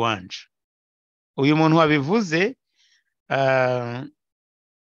n'Ikiwanja. Uyu muntu wabivuze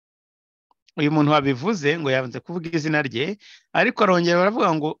ngo yabanze kuvuga izina rye, ariko arongera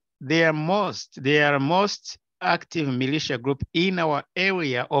baravuga ngo they are most active militia group in our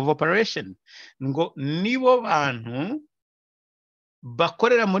area of operation. Ngo nibo bantu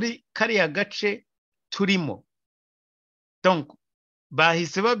bakorera muri kariya gace turimo. Donc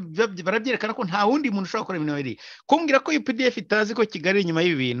bahise barabyerekana ko nta wundi muntu ushobora gukora ibintu biri. Kumbwira ko UPDF itazi ko Kigali inyuma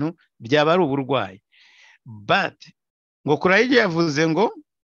y'ibintu byaba ari uburwayi. But ngo Kurayige yavuze ngo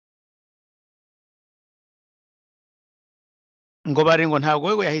bari ngo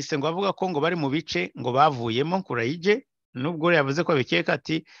ntabwo we yahise ngo avuga ko ngo bari mu bice ngo bavuyemo. Kurayige nubwo yavuze ko bikeka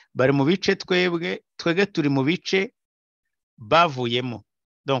ati bari mu bice, twebwe turi mu bice bavuyemo.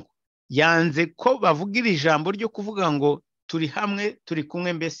 Donc yanze ko bavugira ijambo ryo kuvuga ngo turi hamwe, turi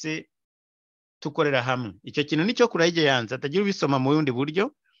kumwe, mbese tukorera hamwe. Icyo kintu nicyo Kurayige yanze, atagira ubisoma mu bundi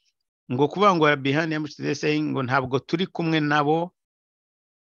buryo, ngo kuvuga ngo behind M23 ngo ntabwo turi kumwe nabo,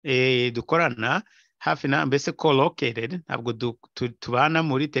 dukorana hafi na, mbese co-located, ntabwo tubana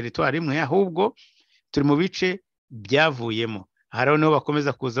muri territoire imwe, ahubwo turi mu bice byavuyemo. Hariho niho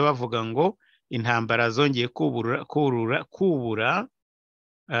bakomeza kuza bavuga ngo intambara zongeye kubura,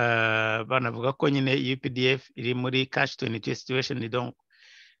 banavuga ko nyine UPDF iri muri catch 22 situation. Donc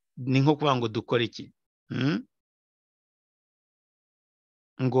ni nko kuvuga ngo dukora iki,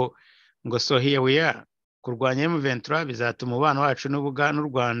 ngo so here we are, kurwanya M23 bizatuma umubano wacu n'u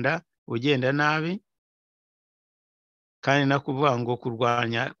Rwanda ugenda nabi, kandi nakuvuga ngo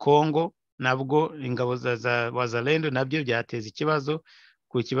kurwanya Congo nabwo ingabo za Wazalendo nabyo byateza ikibazo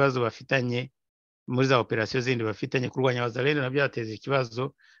ku kibazo bafitanye muri za operasiyo zindi bafitanye. Kurwanya Wazalendo nabyo byateza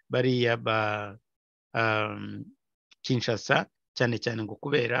ikibazo bariya ba Kinshasa, cyane cyane ngo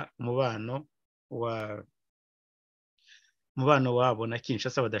kubera umubano wabo na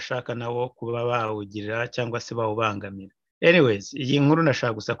Kinshasa badashaka nawo kuba bawugirira cyangwa se bawubangamira. Anyways, iyi nkuru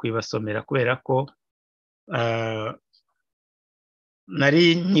nashaka gusa kuyibasomera kubera ko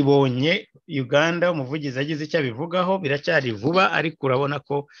nari nyibonye Uganda umuvugizi agize icyo abivugaho, biracyari vuba, ariko urabona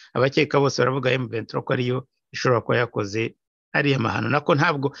ko abakeka bose baravuga M23 ko ariyo ishobora kuba yakoze ariya mahano. Nako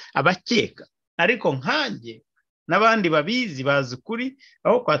ntabwo abakeka, ariko nkanjye n'abandi babizi bazi ukuri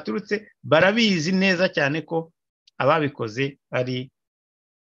aho kwaturutse, barabizi neza cyane ko ababikoze ari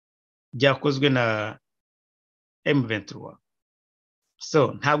byakozwe na M23.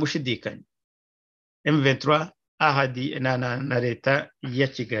 So nta gushidikanya M23 ahadi na leta ya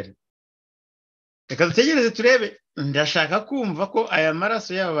Kigali. Reka dutegereze turebe. Ndashaka kumva ko aya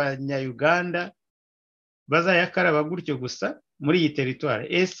maraso y'abanya-Uganda bazayakaraba gutyo gusa muri iyi territoire.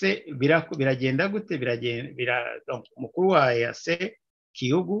 Ese biragenda gute? Donc mukuru wa EAC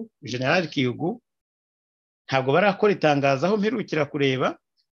Kiyugu, General Kiyugu, ntabwo barakora itangazo aho mperukira kureba,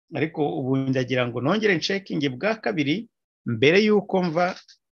 ariko ubu ndagira ngo nongere checking bwa kabiri mbere yuko mva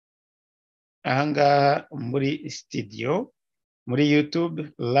ahangaha muri studio muri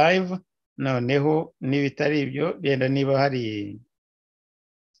YouTube live. Noneho nibitari ibyo, benda niba hari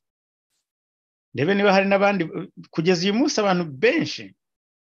n'abandi. Kugeza uyu munsi abantu benshi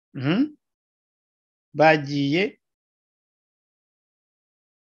bagiye,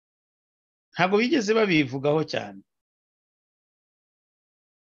 ntabwo bigeze babivugaho cyane.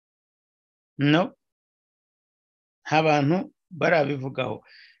 No, abantu barabivugaho,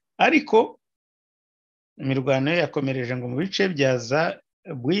 ariko imirwano yakomereje ngo mu bice bya za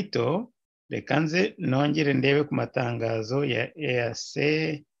Bwito. Reka nze nongere ndebe ku matangazo ya EAC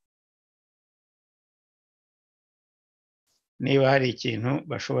niba hari ikintu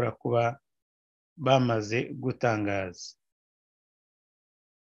bashobora kuba bamaze gutangaza.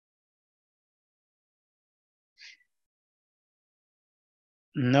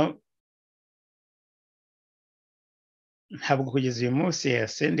 No, ntabwo kugeza uyu munsi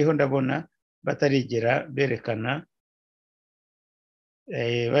EAC ndiho ndabona batarigera berekana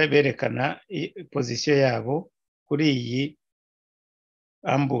position yabo kuri iyi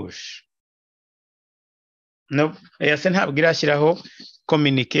ambush. No, EAC ntabwo irashyiraho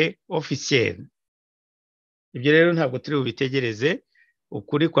communique officiel. Ibyo rero ntabwo turi bubitegereze,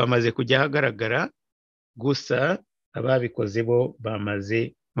 ukuri kwamaze kujya hagaragara, gusa ababikoze bo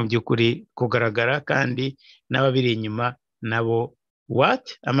bamaze mu by'ukuri kugaragara, kandi n'ababiri inyuma nabo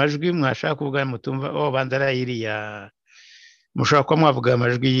amajwi mwashaka kuvuga mutumva banzara iriya, mushobora kuba mwavuga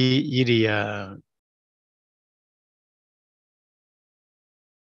amajwi y'iriya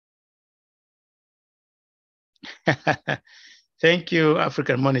Thank you,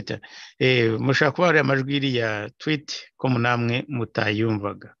 African Monitor. Mushaka kuba hari amajwi iriya tweet ko munamwe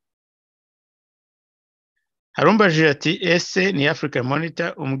mutayumvaga. Harumbajije ati ese ni African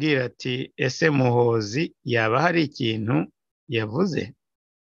Monitor umbwira ati ese Muhozi yaba hari ikintu yavuze?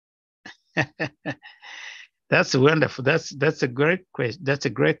 That's wonderful. That's a great question. That's a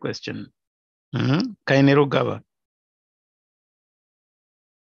great question. Kaine Rugaba.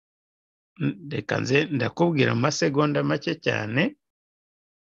 Reka nze ndakubwira mu masegonda make cyane.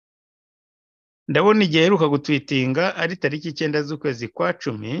 Ndabona igihe heruka gutwitinga ari tariki 9 z'ukwezi kwa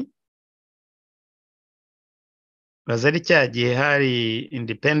 10. Baza ari cya gihe hari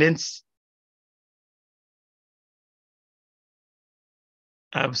independence.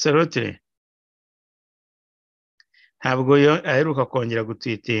 Absolutely. Ntabwo aheruka kongera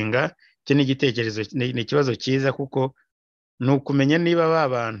gutwitinga. Cyo ni igitekerezo, ni ikibazo cyiza kuko nukumenya niba ba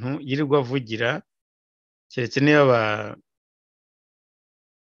bantu yirirwa avugira keretse niba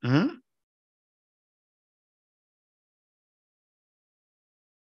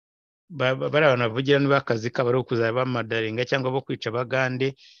bari abantu bavugira niba akazi kaba ari ukuzaba bamadaringa cyangwa bo kwica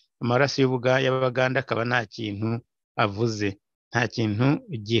abagande, amaraso y'abagande akaba nta kintu avuze, nta kintu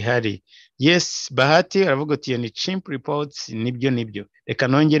gihari. Yes, Bahati aravuga ati ni chimp reports, nibyo. Reka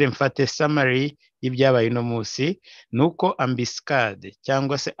nongere mfate summary y'ibyabaye no munsi. Nuko ambuscade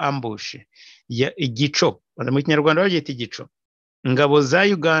cyangwa se ambush ya igico, mu Kinyarwanda babyita igico. Ingabo za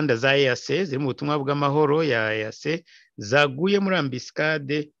Uganda za EAC ziri mu butumwa bw'amahoro ya EAC zaguye muri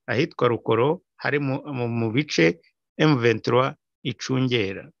ambuscade ahitwa Rukoro, hari mu bice M23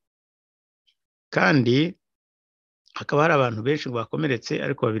 icungera. Kandi hakaba hari abantu benshi bakomeretse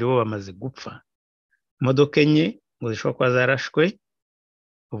ariko 2 bo bamaze gupfa. Imodoka enye ngo zishobora kuba zarashwe,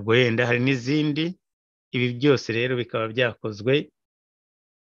 ubwo yenda hari n'izindi. Ibi byose rero bikaba byakozwe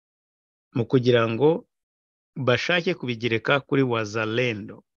mu kugira ngo bashake kubigereka kuri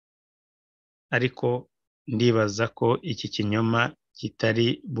wazalendo, ariko ndibaza ko iki kinyoma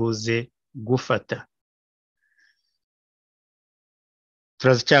kitari buze gufata.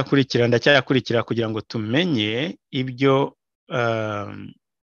 Ndacyakurikira kugira ngo tumenye ibyo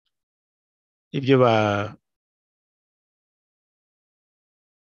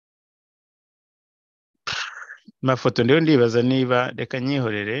mafoto ndiyo ndibaza niba reka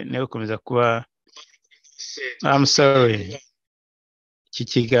nyihorere niyo gukomeza kuba. I'm sorry. Iki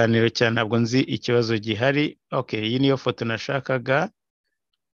kiganiro cyane ntabwo nzi ikibazo gihari. Okay, iyi niyo foto nashakaga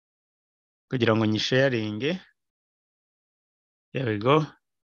kugira ngo nyisharinge. There we go.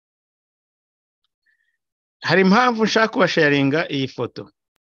 Hari impamvu nshaka kubasharinga iyi foto.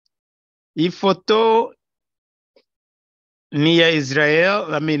 Iyi foto ni ya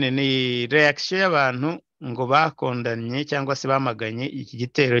Israel, ni reaction y'abantu ngo bakondanye cyangwa se bamaganye iki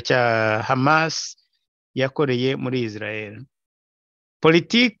gitero cya Hamas yakoreye muri Israel.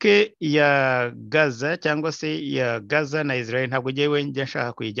 Politike ya Gaza cyangwa se ya Gaza na Israel ntabwo ngewe njya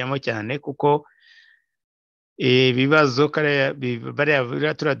nshaka kuyijyamo cyane kuko ibibazo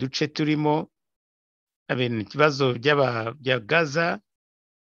bariya turaduce turimo ikibazo bya Gaza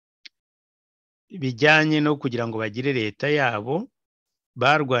bijyanye no kugira ngo bagire leta yabo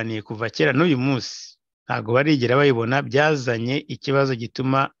barwaniye kuva kera n'uyu munsi ntabwo barigera bayibona, byazanye ikibazo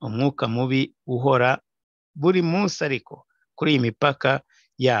gituma umwuka mubi uhora buri munsi ariko kuri iyi mipaka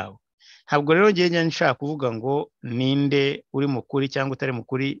yabo. Ntabwo rero ngiye nshaka kuvuga ngo ninde uri mukuri cyangwa utari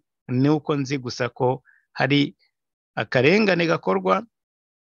mukuri, ni uko nzi gusa ko hari akarengane gakorwa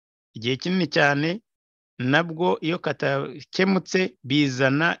igihe kinini cyane, nabwo iyo katakemutse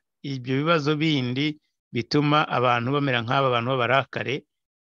bizana ibyo bibazo bindi bituma abantu bamera nk'aba bantu b'abarakare,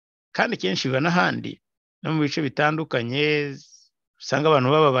 kandi kenshi biba n'ahandi no mu bice bitandukanye usanga abantu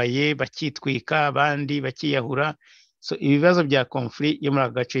bababaye bakitwika abandi bakiyahura. So ibibazo bya conflict yo muri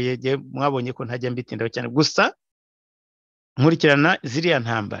agace yege mwabonye ko ntajya mbitindaho cyane, gusa nkurikirana ziriya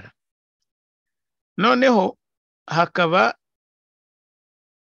ntambara. Noneho hakaba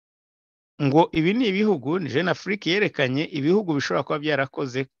ngo ibi ni ibihugu, ni Jeune Afrique yerekanye ibihugu bishobora kuba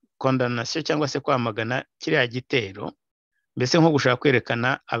byarakoze condamnation cyangwa se kwamagana kiriya gitero, mbese nko gushaka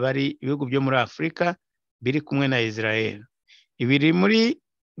kwerekana abari ibihugu byo muri Afrika biri kumwe na Israel. Ibiri muri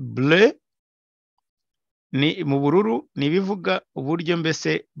bleu ni mu bururu ni bivuga uburyo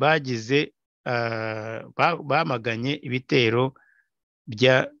mbese bagize bamaganye ibitero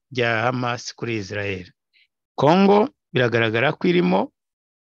bya Hamas kuri Israel. Congo biragaragara ko irimo,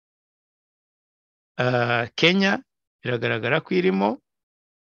 Kenya biragaragara ko irimo,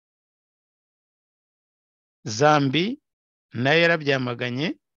 Zambia nayo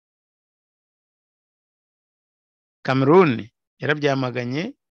yarabyamaganye, Cameroon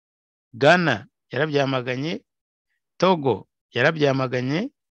yarabyamaganye, Ghana yarabyamaganye, Togo yarabyamaganye,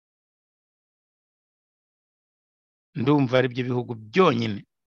 ndumva ari byo bihugu byonyine.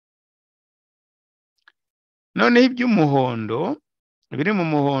 Noneho iby'umuhondo, biri mu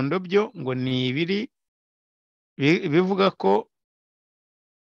muhondo byo ngo ni ibiri bivuga ko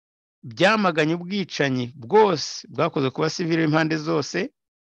byamaganye ubwicanyi bwose bwakozwe ku basivili impande zose,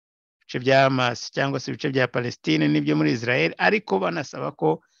 ibice bya Hamas cyangwa se ibice bya Palestine n'ibyo muri Israel, ariko banasaba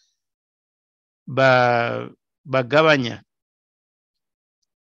ko bagabanya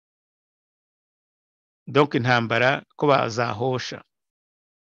donc intambara ko bazahosha.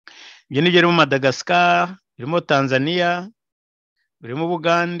 Ibyo nibyo birimo Madagascar, birimo Tanzania, birimo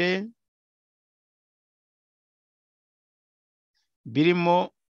Bugande,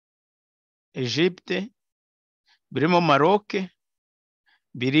 birimo Egypte, birimo Maroc,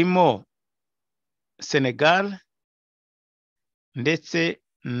 birimo Senegal ndetse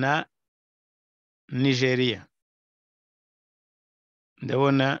na Nigeria.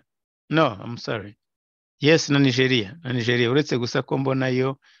 Ndabona I'm sorry. Yes, na Nigeria. Uretse gusa ko mbona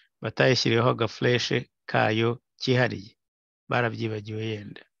yo batayishyiriyeho agafreshe kayo kihariye. Barabyibagiwe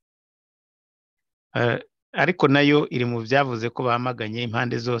yenda. Ariko nayo iri mu byavuze ko bamaganye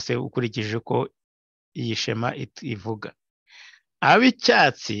impande zose ukurikije ko iyi shema ivuga.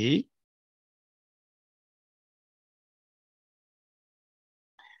 Ab'icyatsi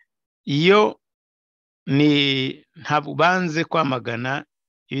iyo ntabwo banze kwamagana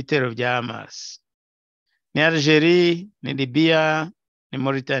ibitero bya Hamas. Ni Algeria, ni Libya, ni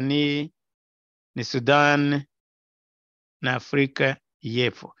Mauritania, ni Sudan na Afrika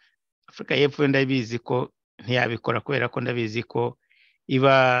y'Epfo. Afrika y'Epfo ndabizi ko ntiyabikora kubera ko ndabizi ko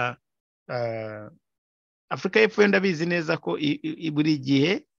iba Afrika y'Epfo ndabizi neza ko buri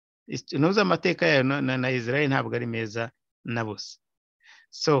gihe nuza amateka yayo na Israel ntabwo ari meza na bose.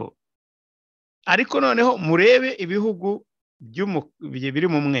 So ariko noneho murebe ibihugu biri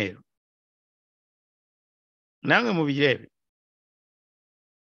mu mweru, namwe mubirebe.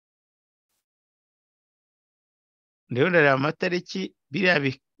 Ndero ndareba amatariki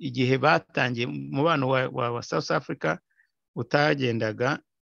biriya igihe batangiye umubano wa South Africa utagendaga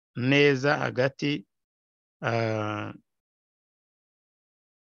neza hagati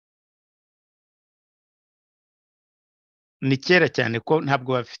ni kera cyane ko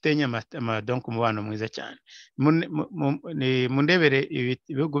ntabwo bafite donc umubano mwiza cyane. Mundebere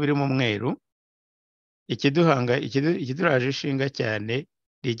ibihugu biri mu mweru, ikiduraje ishinga cyane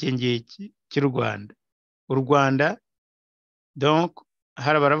iki ngiki cy'u Rwanda. U Rwanda donc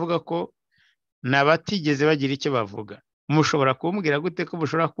hari baravuga ko nabatigeze bagira icyo bavuga. Mushobora kumbwira gute ko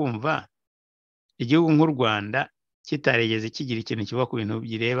mushobora kumva igihugu nk'u Rwanda kitarigeze kigira ikintu kivuga ku bintu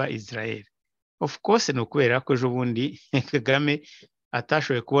bireba Israel? Of course no kubera ko ejo bundi Kagame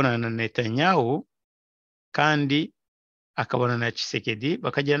atashoboye kubonana na Netanyahu kandi akabona na Tshisekedi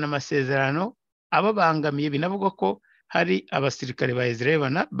bakagirana amasezerano ababangamiye. Binavuga ko hari abasirikare ba Israel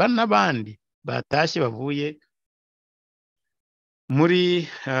n'abandi batashye bavuye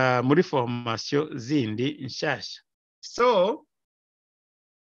muri formation zindi nshyashya. So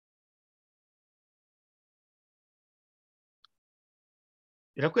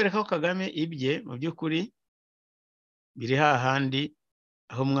birakwereka ko Kagame ibye mu by'ukuri biri hahandi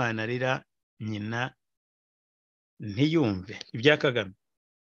aho umwana arira nyina ntiyumve. Ibya Kagame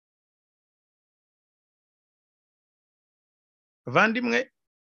bavandimwe,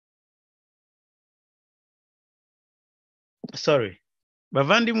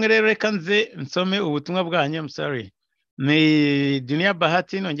 bavandimwe rero reka nze nsome ubutumwa bwanyu. I'm sorry. Ni Dunia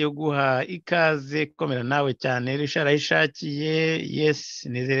Bahati nongeye guha ikaze. Komera nawe cyane Richard ayishakiye. Yes,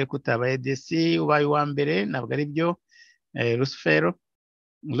 nizere ko utabaye DC ubaye wa mbere, ntabwo ari byo. Lucifer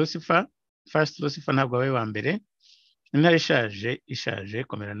ntabwo abaye wa mbere. Intare ishaje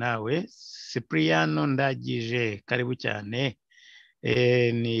komera nawe. Cipriano Ndagije karibu cyane.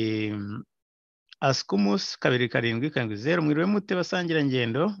 Ni Askumus 277 mwiriwe mute basangira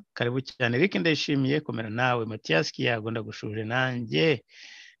ngendo karibu cyane. Eric ndayishimiye komera nawe. Mathias Kiyago ndagushuje nanjye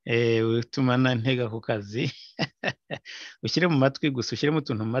utumana ntega ku kazi ushyire mu matwi gusa, ushyire mu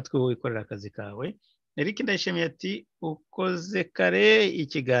tuntu mu matwi wowe ikorera akazi kawe. Eric ndayishimiye ati ukoze kare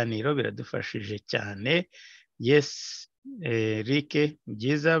ikiganiro biradufashije cyane. Yes Eric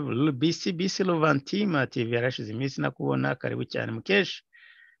byiza. BC Lovantima ati yarashize iminsi nakubona karibu cyane. Mukesh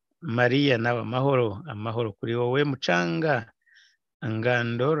Maria nawe amahoro kuri wowe. Mucanga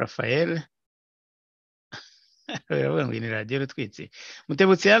Ngando Rafael uravuga ngo ni radio rutwitse.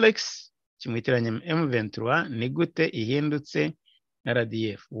 Mutebutsi Alex kimwitiranye M23 ni gute ihindutse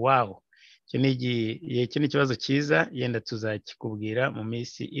RDF? Wow, iki ni ikibazo cyiza, yenda tuzakikubwira mu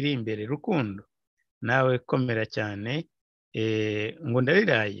minsi iri imbere. Rukundo nawe komera cyane. ngo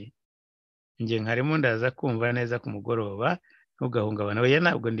ndariraye nge nkarimo ndaza kumva neza ku mugoroba ntugahungabana oya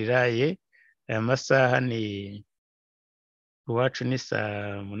ntabwo ndiraye aya masaha ni iwacu ni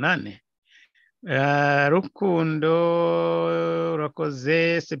saa 8 Rukundo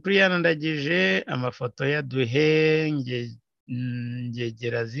urakoze Cyprien ndagije amafoto ya duhe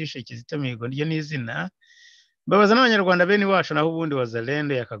ngegera zishe Kizito Mihigo ryo n'izina mbabaza n'abanyarwanda bene iwacu naho ubundi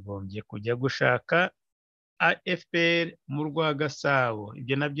wazalendo yakagombye kujya gushaka AFPR mu Rwagasabo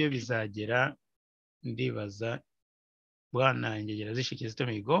ibyo nabyo bizagera ndibaza bwana ngegera zishe Kizito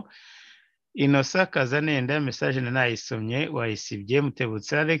Mihigo Inosa Kazanenda message nayisomye wayisibye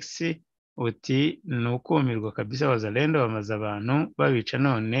Mutebutse Alex uti nukumirwa kabisa wazalendo bamaze abantu babica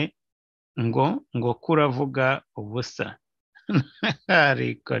none ngo kuravuga ubusa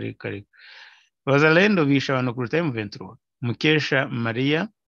ariko wazalendo bisha abantu kuruta M23 Mukesha Maria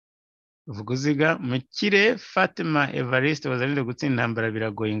Vuguziga Mukire Fatima Evariste wazalendo gutsinda intambara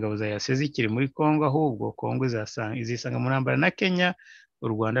biragoye ingabo za EAC zikiri muri Kongo ahubwo Kongo izisanga mu ntambara na Kenya u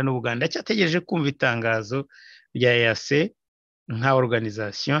Rwanda n'Uganda cyategereje kumva itangazo rya EAC nka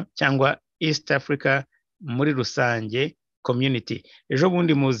organisation cyangwa East Africa muri rusange community ejo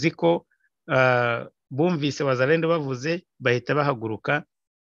bundi muziko bumvise wazalendo bavuze bahita bahaguruka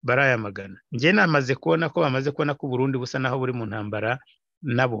barayamagana nge namaze kubona ko bamaze kubona ko Burundi busa naho buri mu ntambara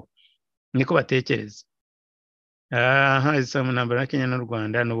nabo niko batekereza izisa mu ntambara na Kenya n'u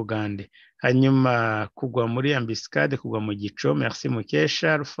Rwanda n'Ubugande hanyuma kugwa muri ambiscade kugwa mu gico merci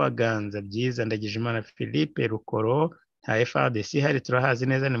Mukesha Rufaganza byiza ndagije Imana Philippe Rukoro nta FARDC hari turahazi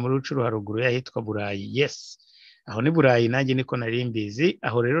neza ni muri Rucuru haruguru yahitwa Burayi yes aho ni Burayi nanjye niko nari mbizi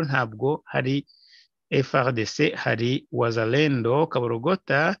aho rero ntabwo hari FARDC hari wazalendo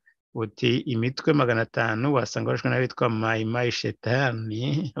Kaborogota uti imitwe 500 wasanga bashwe n'abitwa Mai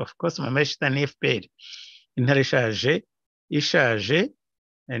Shetani of course Mai Shetani FPR intare ishaje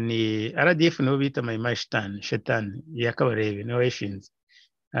ni RDF nibo bita Mai Shetani yakabarebe niwe yishinze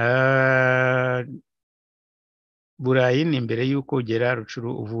Burayi ni imbere yuko ugera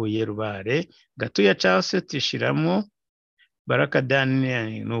Rucuru uvuye Rubare Gatuya Charles tishiramo Baraka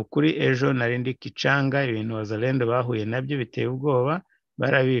Daniel ni ukuri ejo narindi Kicanga ibintu wazalendo bahuye nabyo biteye ubwoba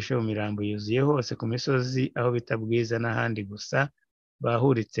barabishe mu mirambo yuzuye hose ku misozi aho bitabwiza n'ahandi gusa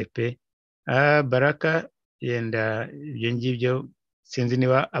bahuritse pe Baraka yenda ibyo ngibyo sinzi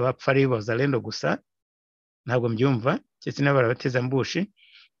niba abapfa ari wazalendo gusa ntabwo mbyumva cyetse n'abarabateza mbushi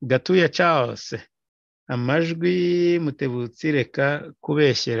Gatuya Charles amajwi Mutebutsi reka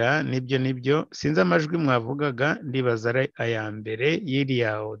kubeshyera nibyo sinzi amajwi mwavugaga ndibaza ari aya mbere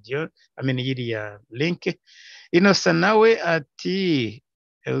yiriya audio yiriya link Inosa nawe ati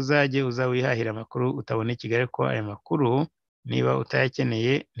uzajye uzawihahira amakuru utabona Kigali ko aya makuru niba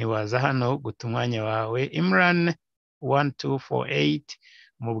utayakeneye ntiwaza hano guta umwanya wawe Imran 1248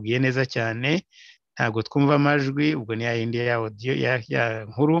 mubwiye neza cyane ntabwo twumva amajwi ubwo ni yindi ya audio ya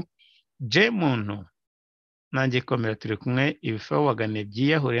nkuru je muntu nanjye komera turi kumwe ibifaho wagane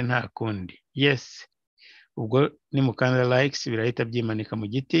byiyahure nta kundi yes ubwo ni mukanda likes birahita byimanika mu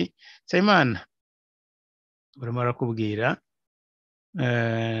giti Sayimana urimo rakubwira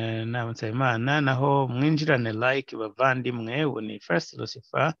Sayimana naho mwinjirane like bavandimwe ubu ni first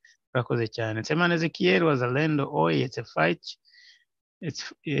Lucifer urakoze cyane Sayimana Ezekiel wazalendo it's a fight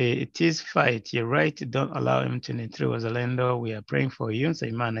it is fight you're right don't allow M23 wazalendo we are praying for you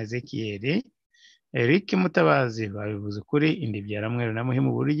Sayimana Ezekiel Eric Mutabazi babivuze kuri indi byaramwero na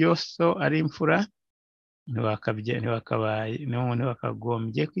muhimu buryo so ari imfura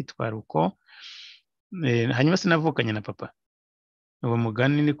ntibakagombye kwitwara uko hanyuma sinavukanye na papa uwo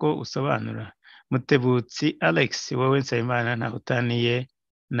mugani niko usobanura Mutebutsi Alex wowe Nsayimana nta utaniye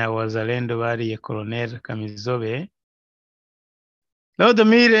na wazalendo bariye Colonel Kamizobe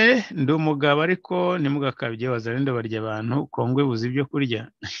Laudomire ndi umugabo ariko ntimugakabye wazalendo barya abantu Kongwe buzi ibyo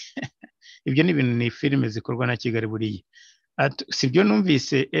kurya ibyo ni ibintu ni filime zikorwa na Kigali buriye sibyo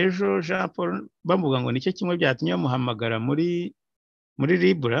numvise ejo Jean Paul bavuga ngo nicyo kimwe byatumye bamuhamagara muri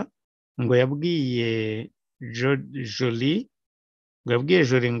Libra ngo yabwiye Jolie ngo yabwiye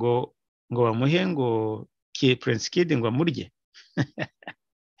Jolie ngo bamuhe ngo Prince Kid ngo amurye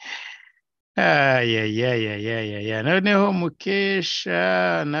noneho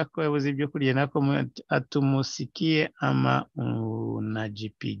Mukesha nako yabuze ibyo kurya nako atumusikie ama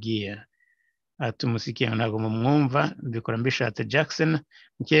unajipigia atumusikie ntago mumwumva mbikora mbishatse Jackson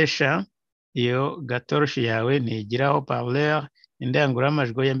Mukesha iyo gatoroshi yawe ntigiraho parleur indangura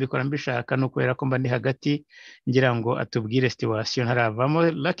amajwi yambikora mbishaka no kwera ko mba ndi hagati ngira ngo atubwire situation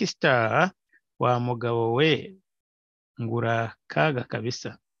haravamo Lucky Star wa mugabo we ngura kaga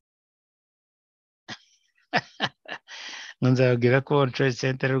kabisa nzababwira ko World Trade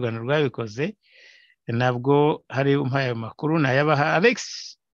Center y'u Rwanda rwabikoze nabwo hari umpaye amakuru nayabaha Alex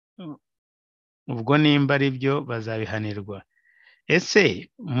ubwo nimba ari byo bazabihanirwa ese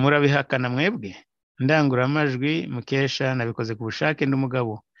murabihakana mwebwe ndanguramajwi Mukesha nabikoze ku bushake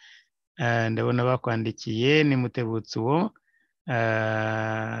n'umugabo ndabona bakwandikiye ni Mutebutsi uwo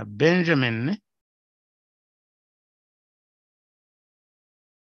Benjamin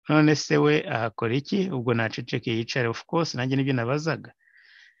none se we ahakora iki ubwo naceceke yicare of course nanjye nibyo nabazaga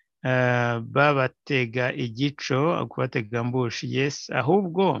babatega igico kubatega mbushi yes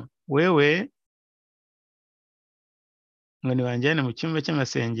ahubwo wewe ngo nibanjyane mu cyumba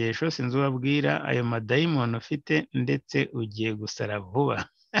cy'amasengesho sinzi ubabwira ayo madayimoni ufite ndetse ugiye gusara vuba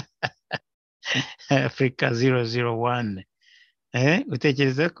Africa 001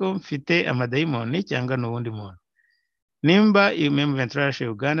 utekereza ko mfite amadayimoni cyangwa n'ubundi muntu nimba iyo M23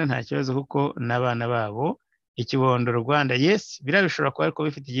 Uganda nta kibazo kuko n'abana babo ikibondo Rwanda yes birabishobora kuba ariko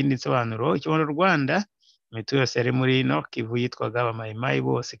bifite ikindi nsobanuro ikibondo Rwanda imitu yose yari muri North Kivu yitwaga abamayimayi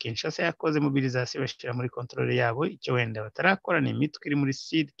bose Kinshasa yakoze mobilisation bashira muri control yabo icyo wenda batarakora ni imitwe iri muri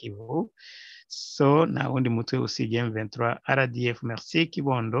Sud Kivu so nta wundi mutwe usibye M23 RDF merci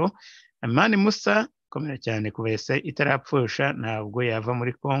Kibondo Amani Musa komera cyane kubese itarapfusha ntabwo yava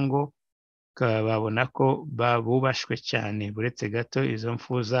muri Congo babona ko babubashwe cyane buretse gato izo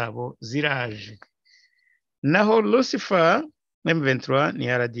mfu zabo ziraje naho Lucifer M23 ni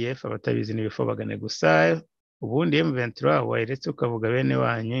RDF abatabizi n'ibifobagane gusa ubundi M23 wayiretse ukavuga bene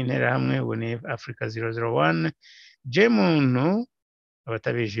wanyu intera hamwe ubu ni Africa 001 je muntu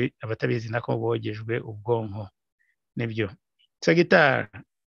abatabizi nako bogejwe ubwonko nibyo Sagitara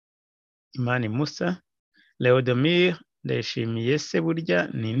Imani Musa Leodomir ndayishimiye se burya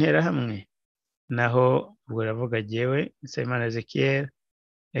ni intera hamwe naho ubwo ravuga jewe Nsayimana Ezekiel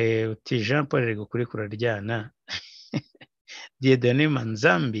uti Jean Paul rego kuri kuraryana Dieudonné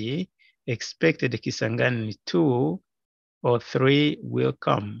Manzambi expected Kisangani 2 or 3 will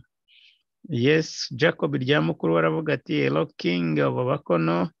come yes Jacob ryamukuru waravuga ati hello king of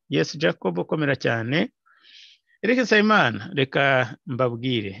Bakono yes Jacob ukomera cyane Eric Nsayimana reka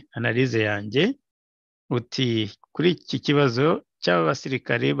mbabwire analize yanjye uti kuri iki kibazo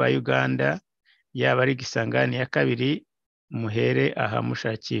cy'abasirikare ba Uganda yaba ari Kisangani ya kabiri muhere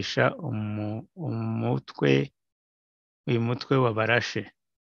ahamushakisha uyu mutwe wabarashe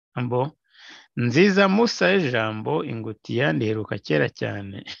ambo nziza Musa ijambo ingutiya ndiheruka kera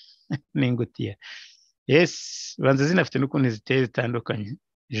cyane n'ingutiya yes banza zinafite n'ukuntu ziteye zitandukanye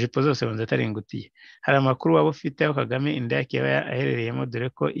ijipo zose banza atari ingutiya hari amakuru waba ufite aho Kagame inda yake aherereyemo dore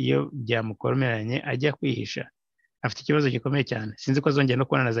ko iyo byamukomeranye ajya kwihisha afite ikibazo gikomeye cyane sinzi ko azongera no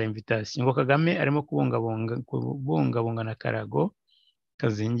kubona na za invitation ngo Kagame arimo kubungabunga na karago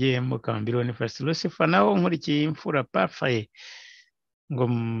kazingiyemo kambiro ni first Lucifer naho nkurikiye imfura parfait ngo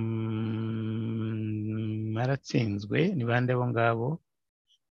maratsinzwe ni bande bo ngabo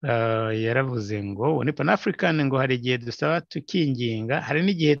yaravuze ngo ni Pan African ngo hari igihe dusaba tukinginga hari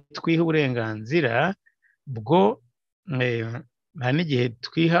n'igihe twiha uburenganzira bwo hari n'igihe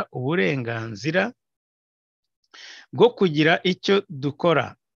twiha uburenganzira bwo kugira icyo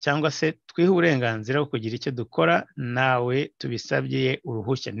dukora cyangwa se twiha uburenganzira bwo kugira icyo dukora nawe tubisabye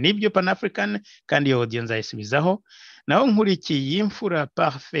uruhushya nibyo Pan African kandi iyo audio nzayisubizaho naho nkurikiye imfura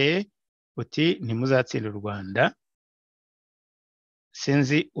parfait uti ntimuzatsinda u Rwanda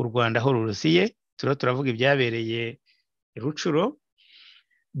sinzi u Rwanda aho rurusiye turavuga ibyabereye Rucuro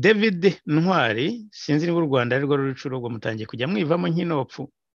David Ntwari sinzi niba u Rwanda ari rwo Rucuro rwo mutangiye kujya mwivamo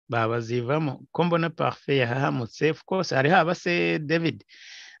nk'inopfu babazivamo ko mbona parfait yahahamutse of course hari haba se David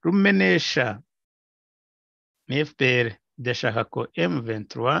Rumenesha ni FPR ndashaka ko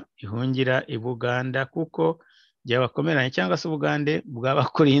M23 ihungira i Buganda kuko byabakomeranye cyangwa se Bugande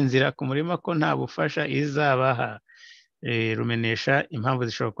bwabakuriye inzira ku murima ko nta bufasha izabaha Rumenesha impamvu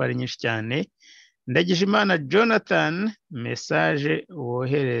zishobora kuba ari nyinshi cyane Ndagijimana Jonathan message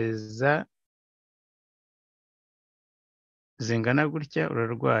wohereza zingana gutya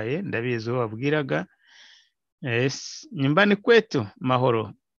urarwaye ndabizi uwo wabwiraga nyumbani kwetu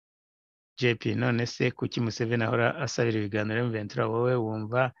mahoro JP none se kuki Museveni ahora asabira ibiganiro M23 wowe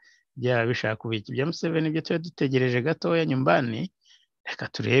wumva byaba bishaka kubiki bya Museveni byo tuba dutegereje gatoya nyumbani reka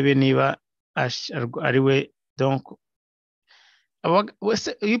turebe niba ari we donc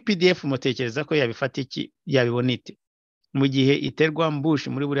wese UPDF mutekereza ko yabifata iki yabibona ite mu gihe iterwa mbushi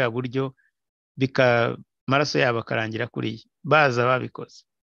muri buriya buryo maraso yabo akarangira kuri baza babikoze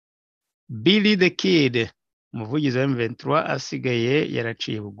Billy the Kid umuvugizi wa M23 asigaye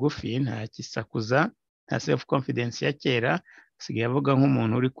yaraciye bugufi nta kisakuza nta self confidence ya kera asigaye avuga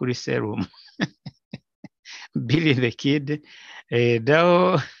nk'umuntu uri kuri serum Billy the Kid,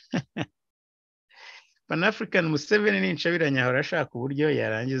 daho Pan-African Museveni n'incabiranye ahora ashaka uburyo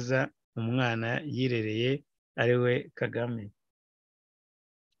yarangiza umwana yirereye ari we Kagame.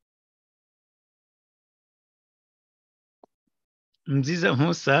 Nziza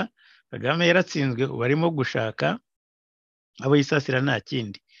Musa, Kagame yaratsinzwe ubu arimo gushaka abo yisasira nta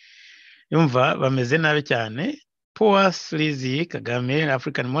kindi. Yumva bameze nabi cyane. Poor Sleazy Kagame,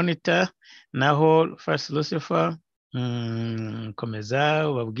 African Monitor, naho First Lucifer, komeza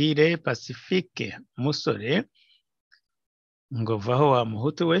ubabwire Pacifique Musore ngo vaho wa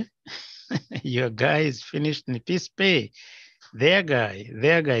muhutu we. Your guy is finished in peace pay. Their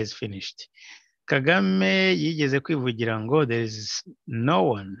guy is finished. Kagame yigeze kwivugira ngo there is no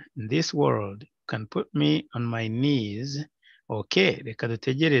one in this world can put me on my knees. Okay, reka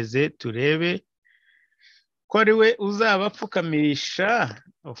dutegereze turebe ko ari we uzaba apfukamisha.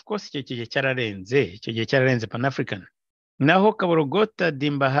 Of course icyo gihe cyararenze Pan-African. Naho Kaborogota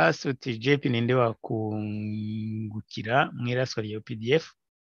Dimba hasi uti JP ninde wakungukira mu iraswa rya UPDF.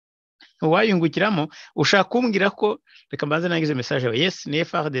 Wayungukiramo ushaka kumbwira ko, reka mbanze nangize message yawe. Yes, ni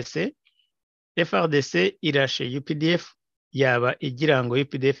FARDC Irashe UPDF yaba igira ngo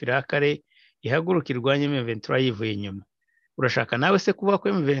UPDF irakare ihaguruka irwanye M23 yivuye inyuma. Urashaka nawe se kuvuga ko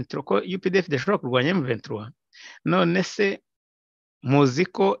M23 ko UPDF idashobora kurwanya M23? None se muzi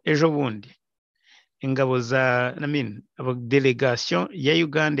ko ejo bundi ingabo za delegation ya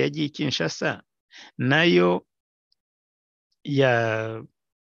Uganda yagiye Kinshasa, nayo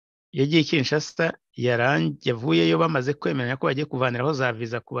yagiye Kinshasa yavuyeyo bamaze kwemeranya ko bagiye kuvaniraho za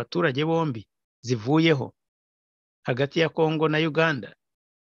visa ku baturage bombi zivuyeho hagati ya Kongo na Uganda.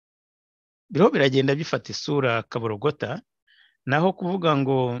 Biro biragenda bifata isura Kaborogota. Naho kuvuga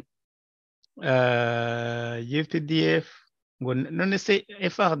ngo UPDF ngo none se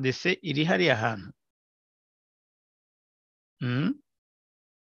FARDC iri hariya hantu.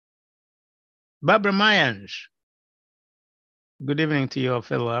 Barbara Mayange, good evening to your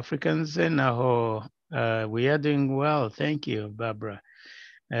fellow Africans. Naho we are doing well, thank you Barbara.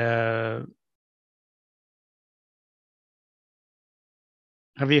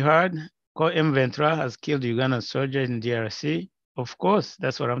 Have you heard? M23 has killed Ugandan soldier in DRC. Of course,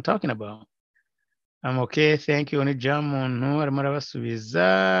 that's what I'm talking about. I'm okay, thank you. Only Jamun, arimo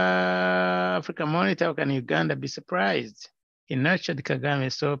arabasubiza. African Monitor, how can Uganda be surprised? He nurtured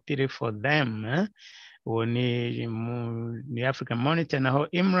Kagame, so pity for them. Ni African Monitor. Naho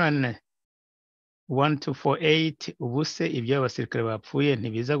Imran 1248, ubuse ibyo abasirikare bapfuye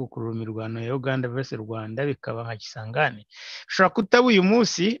ntibiza gukurura imirwano ya Uganda versus Rwanda bikaba nka Kisangani. Bishobora kutaba uyu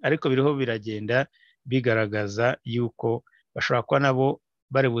munsi, ariko biriho biragenda bigaragaza yuko bashobora kuba nabo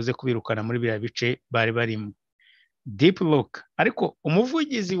bari buze kubirukana muri biriya bice bari barimo. Deep look. Ariko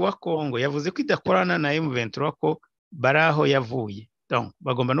umuvugizi wa Kongo yavuze ko idakorana na M23 ko baraho yavuye. Donc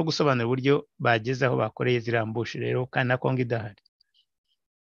bagomba no gusobanura uburyo bageze aho bakoreye zirambushi rero kandi na Kongo idahari.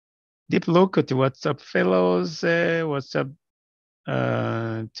 Deep look at what's up fellows, what's up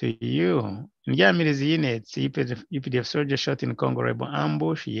to you. Ndyamirizi Yinets, UPDF soldier shot in Congo rebel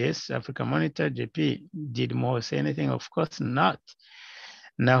ambush. Yes, Africa Monitor, JP, did more say anything? Of course not.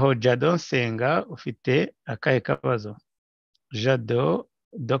 Naho Jado Senga ufite akahe kabazo? Jado,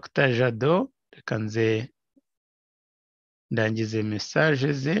 Dr. Jado, reka nze ndangize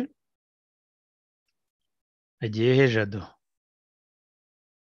message ze. Agiye he Jado?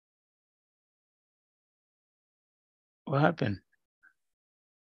 What happened?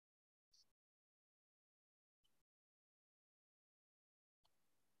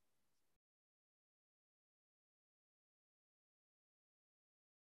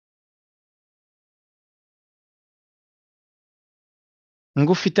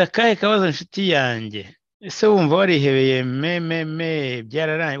 Ngufite akahe kabazo nshuti yanjye? Ese wumva warihebeye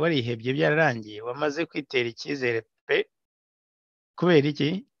byararangiye, warihebye byararangiye, wamaze kwitera icyizere pe? Kubera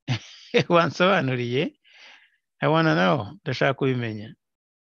iki? Wansobanuriye? I wanna know, ndashaka kubimenya.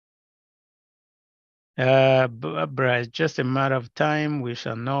 Barbara, it's just a matter of time. We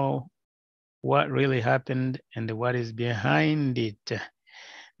shall know what really happened and what is behind it.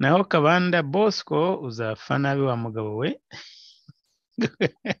 Naho Kabanda Bosco uzapfa nabi wa mugabo we.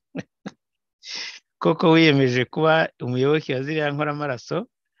 Koko wiyemeje kuba umuyoboke wa ziriya nkoramaraso.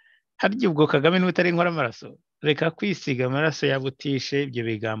 Harya ubwo Kagame n'utari inkoramaraso? Reka kwisiga amaraso yabutishe ibyo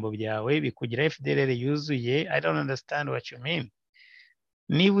bigambo byawe bikugira FDLR yuzuye. I don't understand what you mean.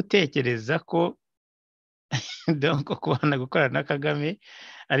 Niba utekereza ko donc kubana gukorana na Kagame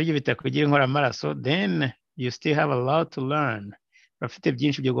aribyo bitakugira inkoramaraso, then you still have a lot to learn. Bafite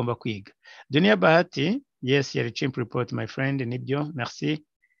byinshi byo ugomba kwiga. Dunia Bahati, yes, yari chimp report my friend, nibyo, merci.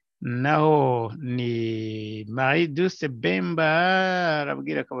 naho ni Marie Douce Bemba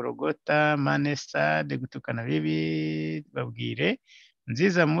arabwira Kaborogota Manesa de gutukana bibi babwire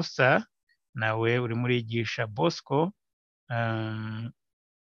Nziza Musa nawe uri muri yigisha Bosco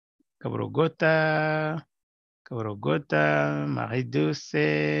Kaborogota Marie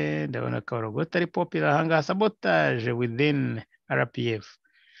Douce ndabona Kaborogota ari popular hanga sabotage within RPF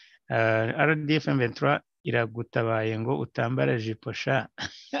RDF M23 iragutabaye ngo utambara jipo sha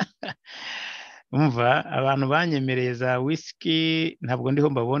umva abantu banyemereye za whisky ntabwo ndiho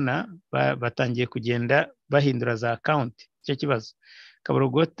mbabona batangiye kugenda bahindura za account cyo kibazo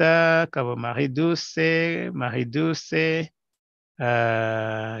Kaborogota Kabo Marie Douce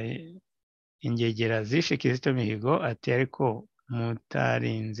ingegera zishe Kizito Mihigo ati ariko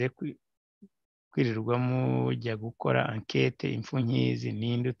mutarinze kwirirwa mujya gukora enquete impfu nkizi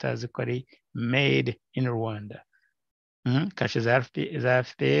ninde utazi ko ari made in Rwanda kashe za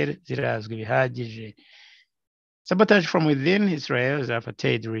FPR zirazwi bihagije sabotage from within Israel's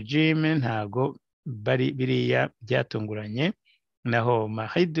apartheid regime ntago bari biriya byatunguranye naho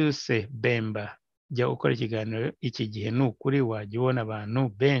Marie Douce Bemba jya ukora ikiganiro iki gihe n'ukuri wajya ubona abantu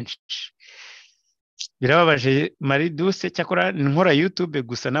benshi birababaje Marie Douce cyakora nkora YouTube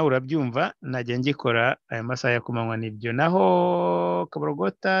gusa nawe urabyumva najya ngikora aya masaha ya kumanywa nibyo naho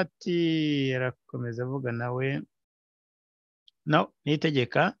Kaborogota ati arakomeza avuga nawe no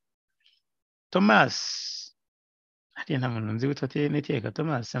nitegeka Thomas ati nta muntu nzi witwa nitegeka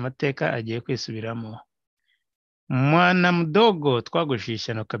Thomas amateka agiye kwisubiramo mwana mdogo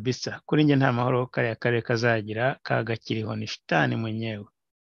twagushishano kabisa kuri nge nta mahoro kare kazagira kagakiriho ni shitani mwenyewe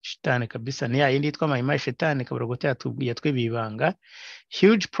shitani kabisa ni yindi yitwa Mahima shitani Kaborogota yatubwiye twibibanga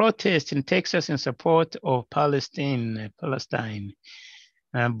huge protest in Texas in support of Palestine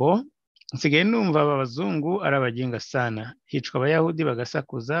bo nsigaye numva abazungu arabaginga sana hicwa abayahudi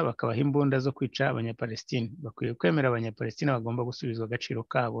bagasakuza bakabaha imbunda zo kwica abanyapalestine bakwiye kwemera abanyapalestine bagomba gusubizwa agaciro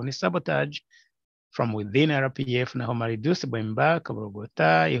kabo ni sabotage from within RPF naho Marie Douce Bemba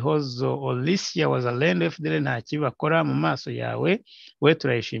Kaborogota Ihozo Olicia wazalendo FDL nta kibi bakora mu maso yawe we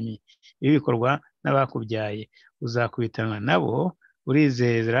turayishimiye ibi bikorwa n'abakubyaye uzakubitanwa nabo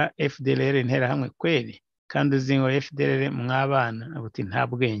urizezera FDL Ntera hamwe kweli kandi uzi ngo FDL mwabana abuti nta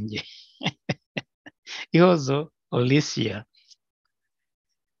bwenge Ihozo Olicia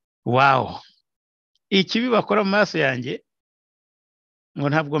wow ikibi bakora mu maso yanjye ngo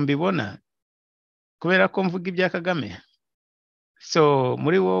ntabwo mbibona kubera ko mvuga ibya Kagame so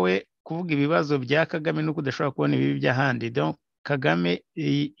muri wowe kuvuga ibibazo bya Kagame nuko udashobora kubona ibibi by'ahandi donc Kagame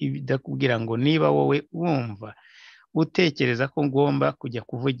idakubwira ngo niba wowe wumva utekereza ko ngomba kujya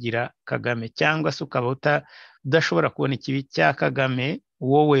kuvugira Kagame cyangwa se ukaba udashobora kubona ikibi cya Kagame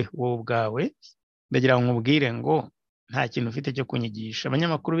wowe ubwawe ndagira ngo nkubwire ngo nta kintu ufite cyo kunyigisha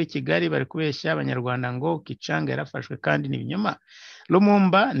abanyamakuru b'i Kigali bari kubeshya abanyarwanda ngo Kicanga yarafashwe kandi n'ibinyoma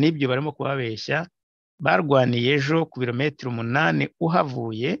Lumumba nibyo barimo kubabeshya barwaniye ejo ku birometero 8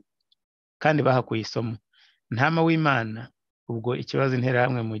 uhavuye kandi bahakuye isomo ntama w'Imana ubwo ikibazo Intera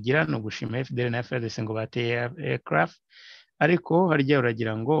hamwe mugira no gushima FDL na FARDC ngo bateye EACRF ariko harya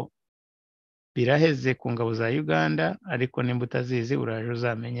uragira ngo biraheze ku ngabo za Uganda ariko nimba utazizi uraje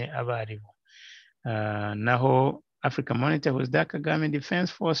uzamenye abaribo naho Africa Monitor was that Kagame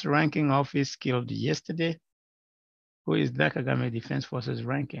Defense Force ranking office killed yesterday. Who is that Kagame Defense Forces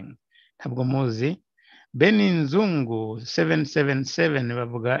ranking? Ntabwo muzi Beninzungu 777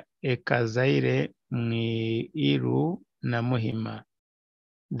 bavuga Ekazaire Mwiru na Muhima.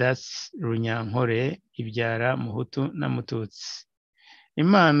 That's Runyankore ibyara Muhutu na Mututsi.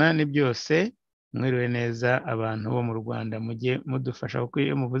 Imana ni byose mwiriwe neza abantu bo mu Rwanda mujye mudufasha kuko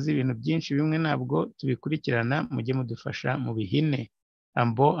iyo muvuze ibintu byinshi bimwe ntabwo tubikurikirana mujye mudufasha mu bihine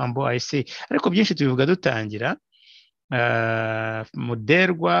ambo I see ariko byinshi tubivuga dutangira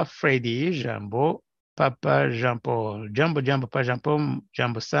Muderwa Freddy Jambo Papa Jean Paul Jambo Pa Jean Paul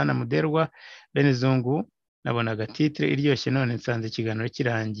Jambo sana Muderwa Benizungu nabonaga titre iryoshye none nsanze ikiganiro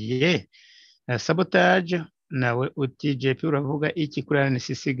kirangiye sabotage nawe uti JP uravuga iki kuri RNC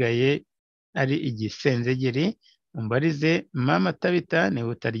ari igisenzegeri umbarize mama Tabita ni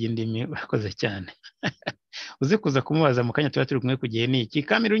utarya indimi urakoze cyane uze kuza kumubaza mu kanya tuba turi kumwe kugiye niki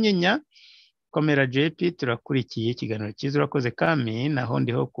Kamera unyinya komera JP turakurikiye ikiganiro cyiza urakoze Kami naho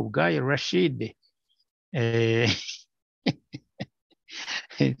ndiho kubgayo Rashid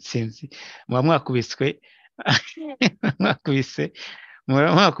sinzi mwakubiswe mwakubiswe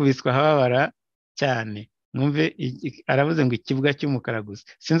hababara cyane mwumve aravuze ngo ikibuga cy'umukara gusa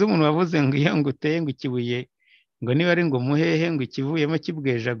sinzi umuntu wavuze ngo iyo nguteye ngo ikibuye ngo niba ari ngo muhehe ngo ikivuyemo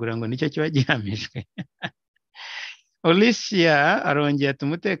kibwejagura ngo nicyo kiba gihamijwe Alicia arongera ati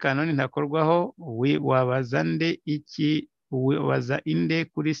umutekano ntakorwaho wabaza nde iki wabaza inde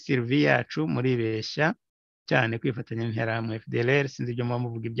kuri Sylvie yacu muri beshya cyane kwifatanya n'interahamwe FDLR sinzi ibyo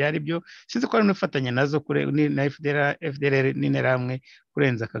muvuga ibyari byo sinzi ko ari nifatanya nazo kure na FDLR n'interahamwe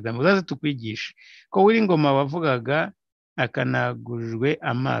kurenza Kagame uzaze tukwigisha ko wiri ngoma wavugaga akanagujwe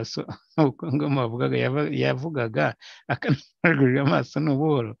amaso ngoma wavugaga yavugaga akanagujwe amaso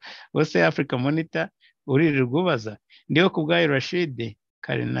n'ubuhoro bose Africa Monitor uririrwa ubaza ndiho kubwayo Rashid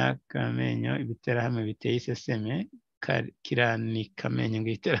Karina Kamenyo ibiterahamwe biteye iseseme kirani Kamenyo ngo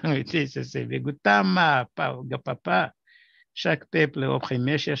ibiterahamwe biteye iseseme gutama papa chaque peuple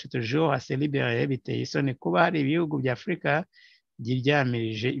opprimé cherche toujours à se libérer biteye isoni kuba hari ibihugu bya Afrika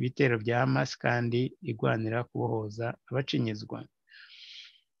byiryamirije ibitero bya Hamas kandi igwanira kubohoza abacinyizwa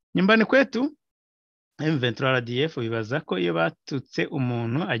nyumbani kwetu M23 RDF bibaza ko iyo batutse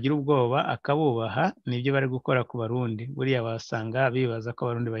umuntu agira ubwoba akabubaha nibyo bari gukora ku barundi buriya wasanga bibaza ko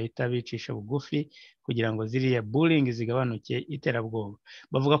abarundi bahita bicisha bugufi kugira ngo ziriya bullying zigabanuke iterabwoba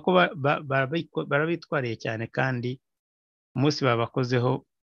bavuga ko barabitwariye cyane kandi umunsi babakozeho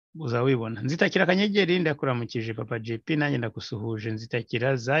uzawibona nzitakira kanyegeri ndakuramukije papa JP nanjye ndagusuhuje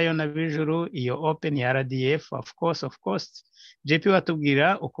nzitakira zayo na bijuru iyo open ya RDF of course JP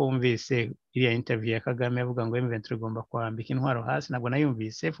watubwira uko wumvise iriya interview ya Kagame avuga ngo M23 igomba kwambika intwaro hasi ntabwo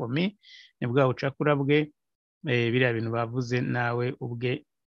nayumvise for me nibwo ucakura bwe biriya bintu bavuze nawe ubwe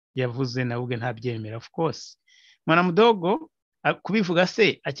yavuze nawe ubwe ntabyemera of course mwana mudogo kubivuga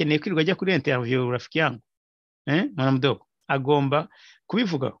se akeneye kwirirwa ajya kuri interview rafiki yangu mwana mudogo agomba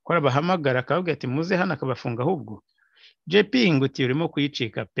kubivuga ko abahamagara akavuga ati muze hano akabafunga ahubwo JP nguti urimo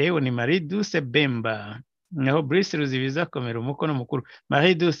kuyicika pe ni Marie Douce Bemba naho Brice Ruzibiza komera umukono mukuru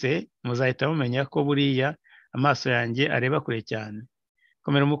Marie Douce muzahita mumenya ko buriya amaso yanjye areba kure cyane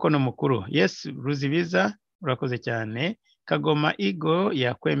komera umukono mukuru yes Ruzibiza urakoze cyane Kagoma Igo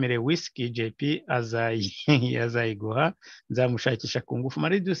yakwemereye whisky JP azayiguha nzamushakisha ku ngufu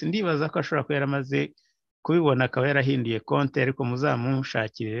Marie Douce ndibaza ko ashobora ko yaramaze kubibona akaba yarahinduye konti ariko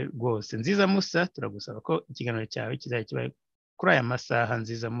muzamushakire rwose nziza Musa turagusaba ko ikiganiro cyawe kizajya kiba kuri aya masaha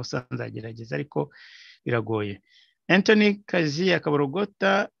nziza Musa nzagerageza ariko biragoye Anthony Kazi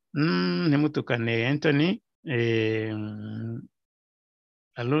akaborogota ntimutukane Anthony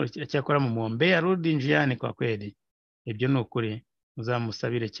cyakora mu mwombe arudi njiani kwa kweli ibyo ni ukuri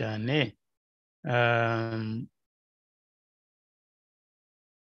muzamusabire cyane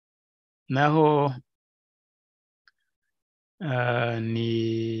naho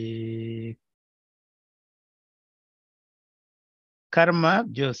ni karma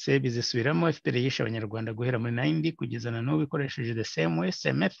byose bizisubiramo FPR yishe abanyarwanda guhera muri 90 kugeza na n'ubu ikoresheje the same way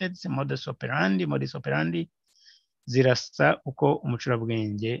same methods modus operandi zirasa uko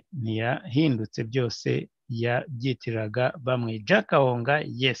umucurabwenge ntiyahindutse byose yabyitiraga bamwe Jakahonga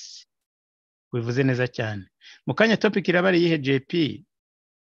yes wivuze neza cyane mu kanya topic irabari yihe JP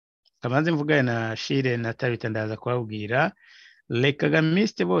kabanze mvugane na Shire na Tabita ndaza kubabwira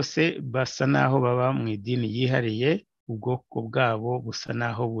Kagamiste bose basa naho baba mu idini yihariye ubwoko bwabo busa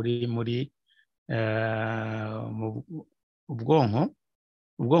naho buri muri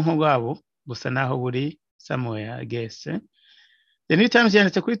ubwonko bwabo busa naho buri somewhere I guess The New Times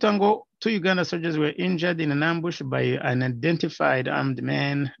yanditse kuri Tango 2 Uganda soldiers were injured in an ambush by an identified armed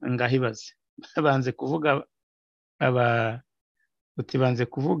man ngahibaze banze kuvuga utibanze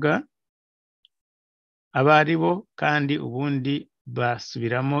kuvuga abaribo kandi ubundi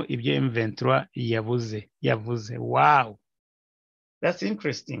basubiramo ibyo M23 yavuze wow that's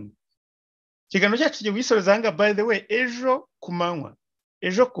interesting kiganiro cyacu kigiye gusoreza hanga by the way ejo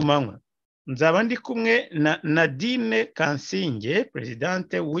kumanywa nzaba ndi kumwe na Nadine Kansinge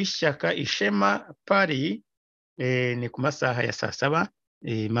presidente w'ishyaka Ishema Paris ni ku masaha ya saa 7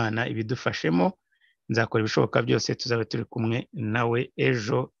 Imana ibidufashemo nzakora ibishoboka byose tuzabe turi kumwe nawe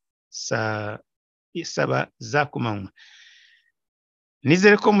ejo saa 7 za kumanywa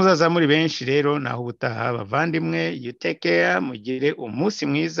nizere ko muzaza muri benshi rero naho ubutaha bavandimwe you take care mugire umunsi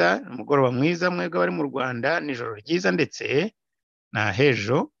mwiza umugoroba mwiza mwebwe bari mu Rwanda nijoro ryiza ndetse na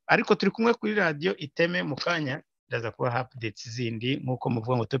hejo ariko turi kumwe kuri radio Iteme mu kanya ndaza kuba updates zindi nkuko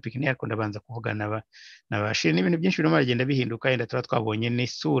muvuga ngo topic ni ariko ndabanza kuvugana n'abashiri n'ibintu byinshi birimo bagenda bihinduka yenda twabonye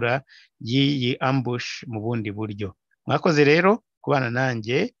n'isura y'iyi ambush mu bundi buryo mwakoze rero kubana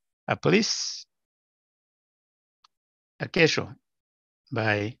nanjye a police akesho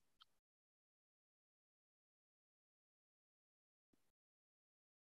bye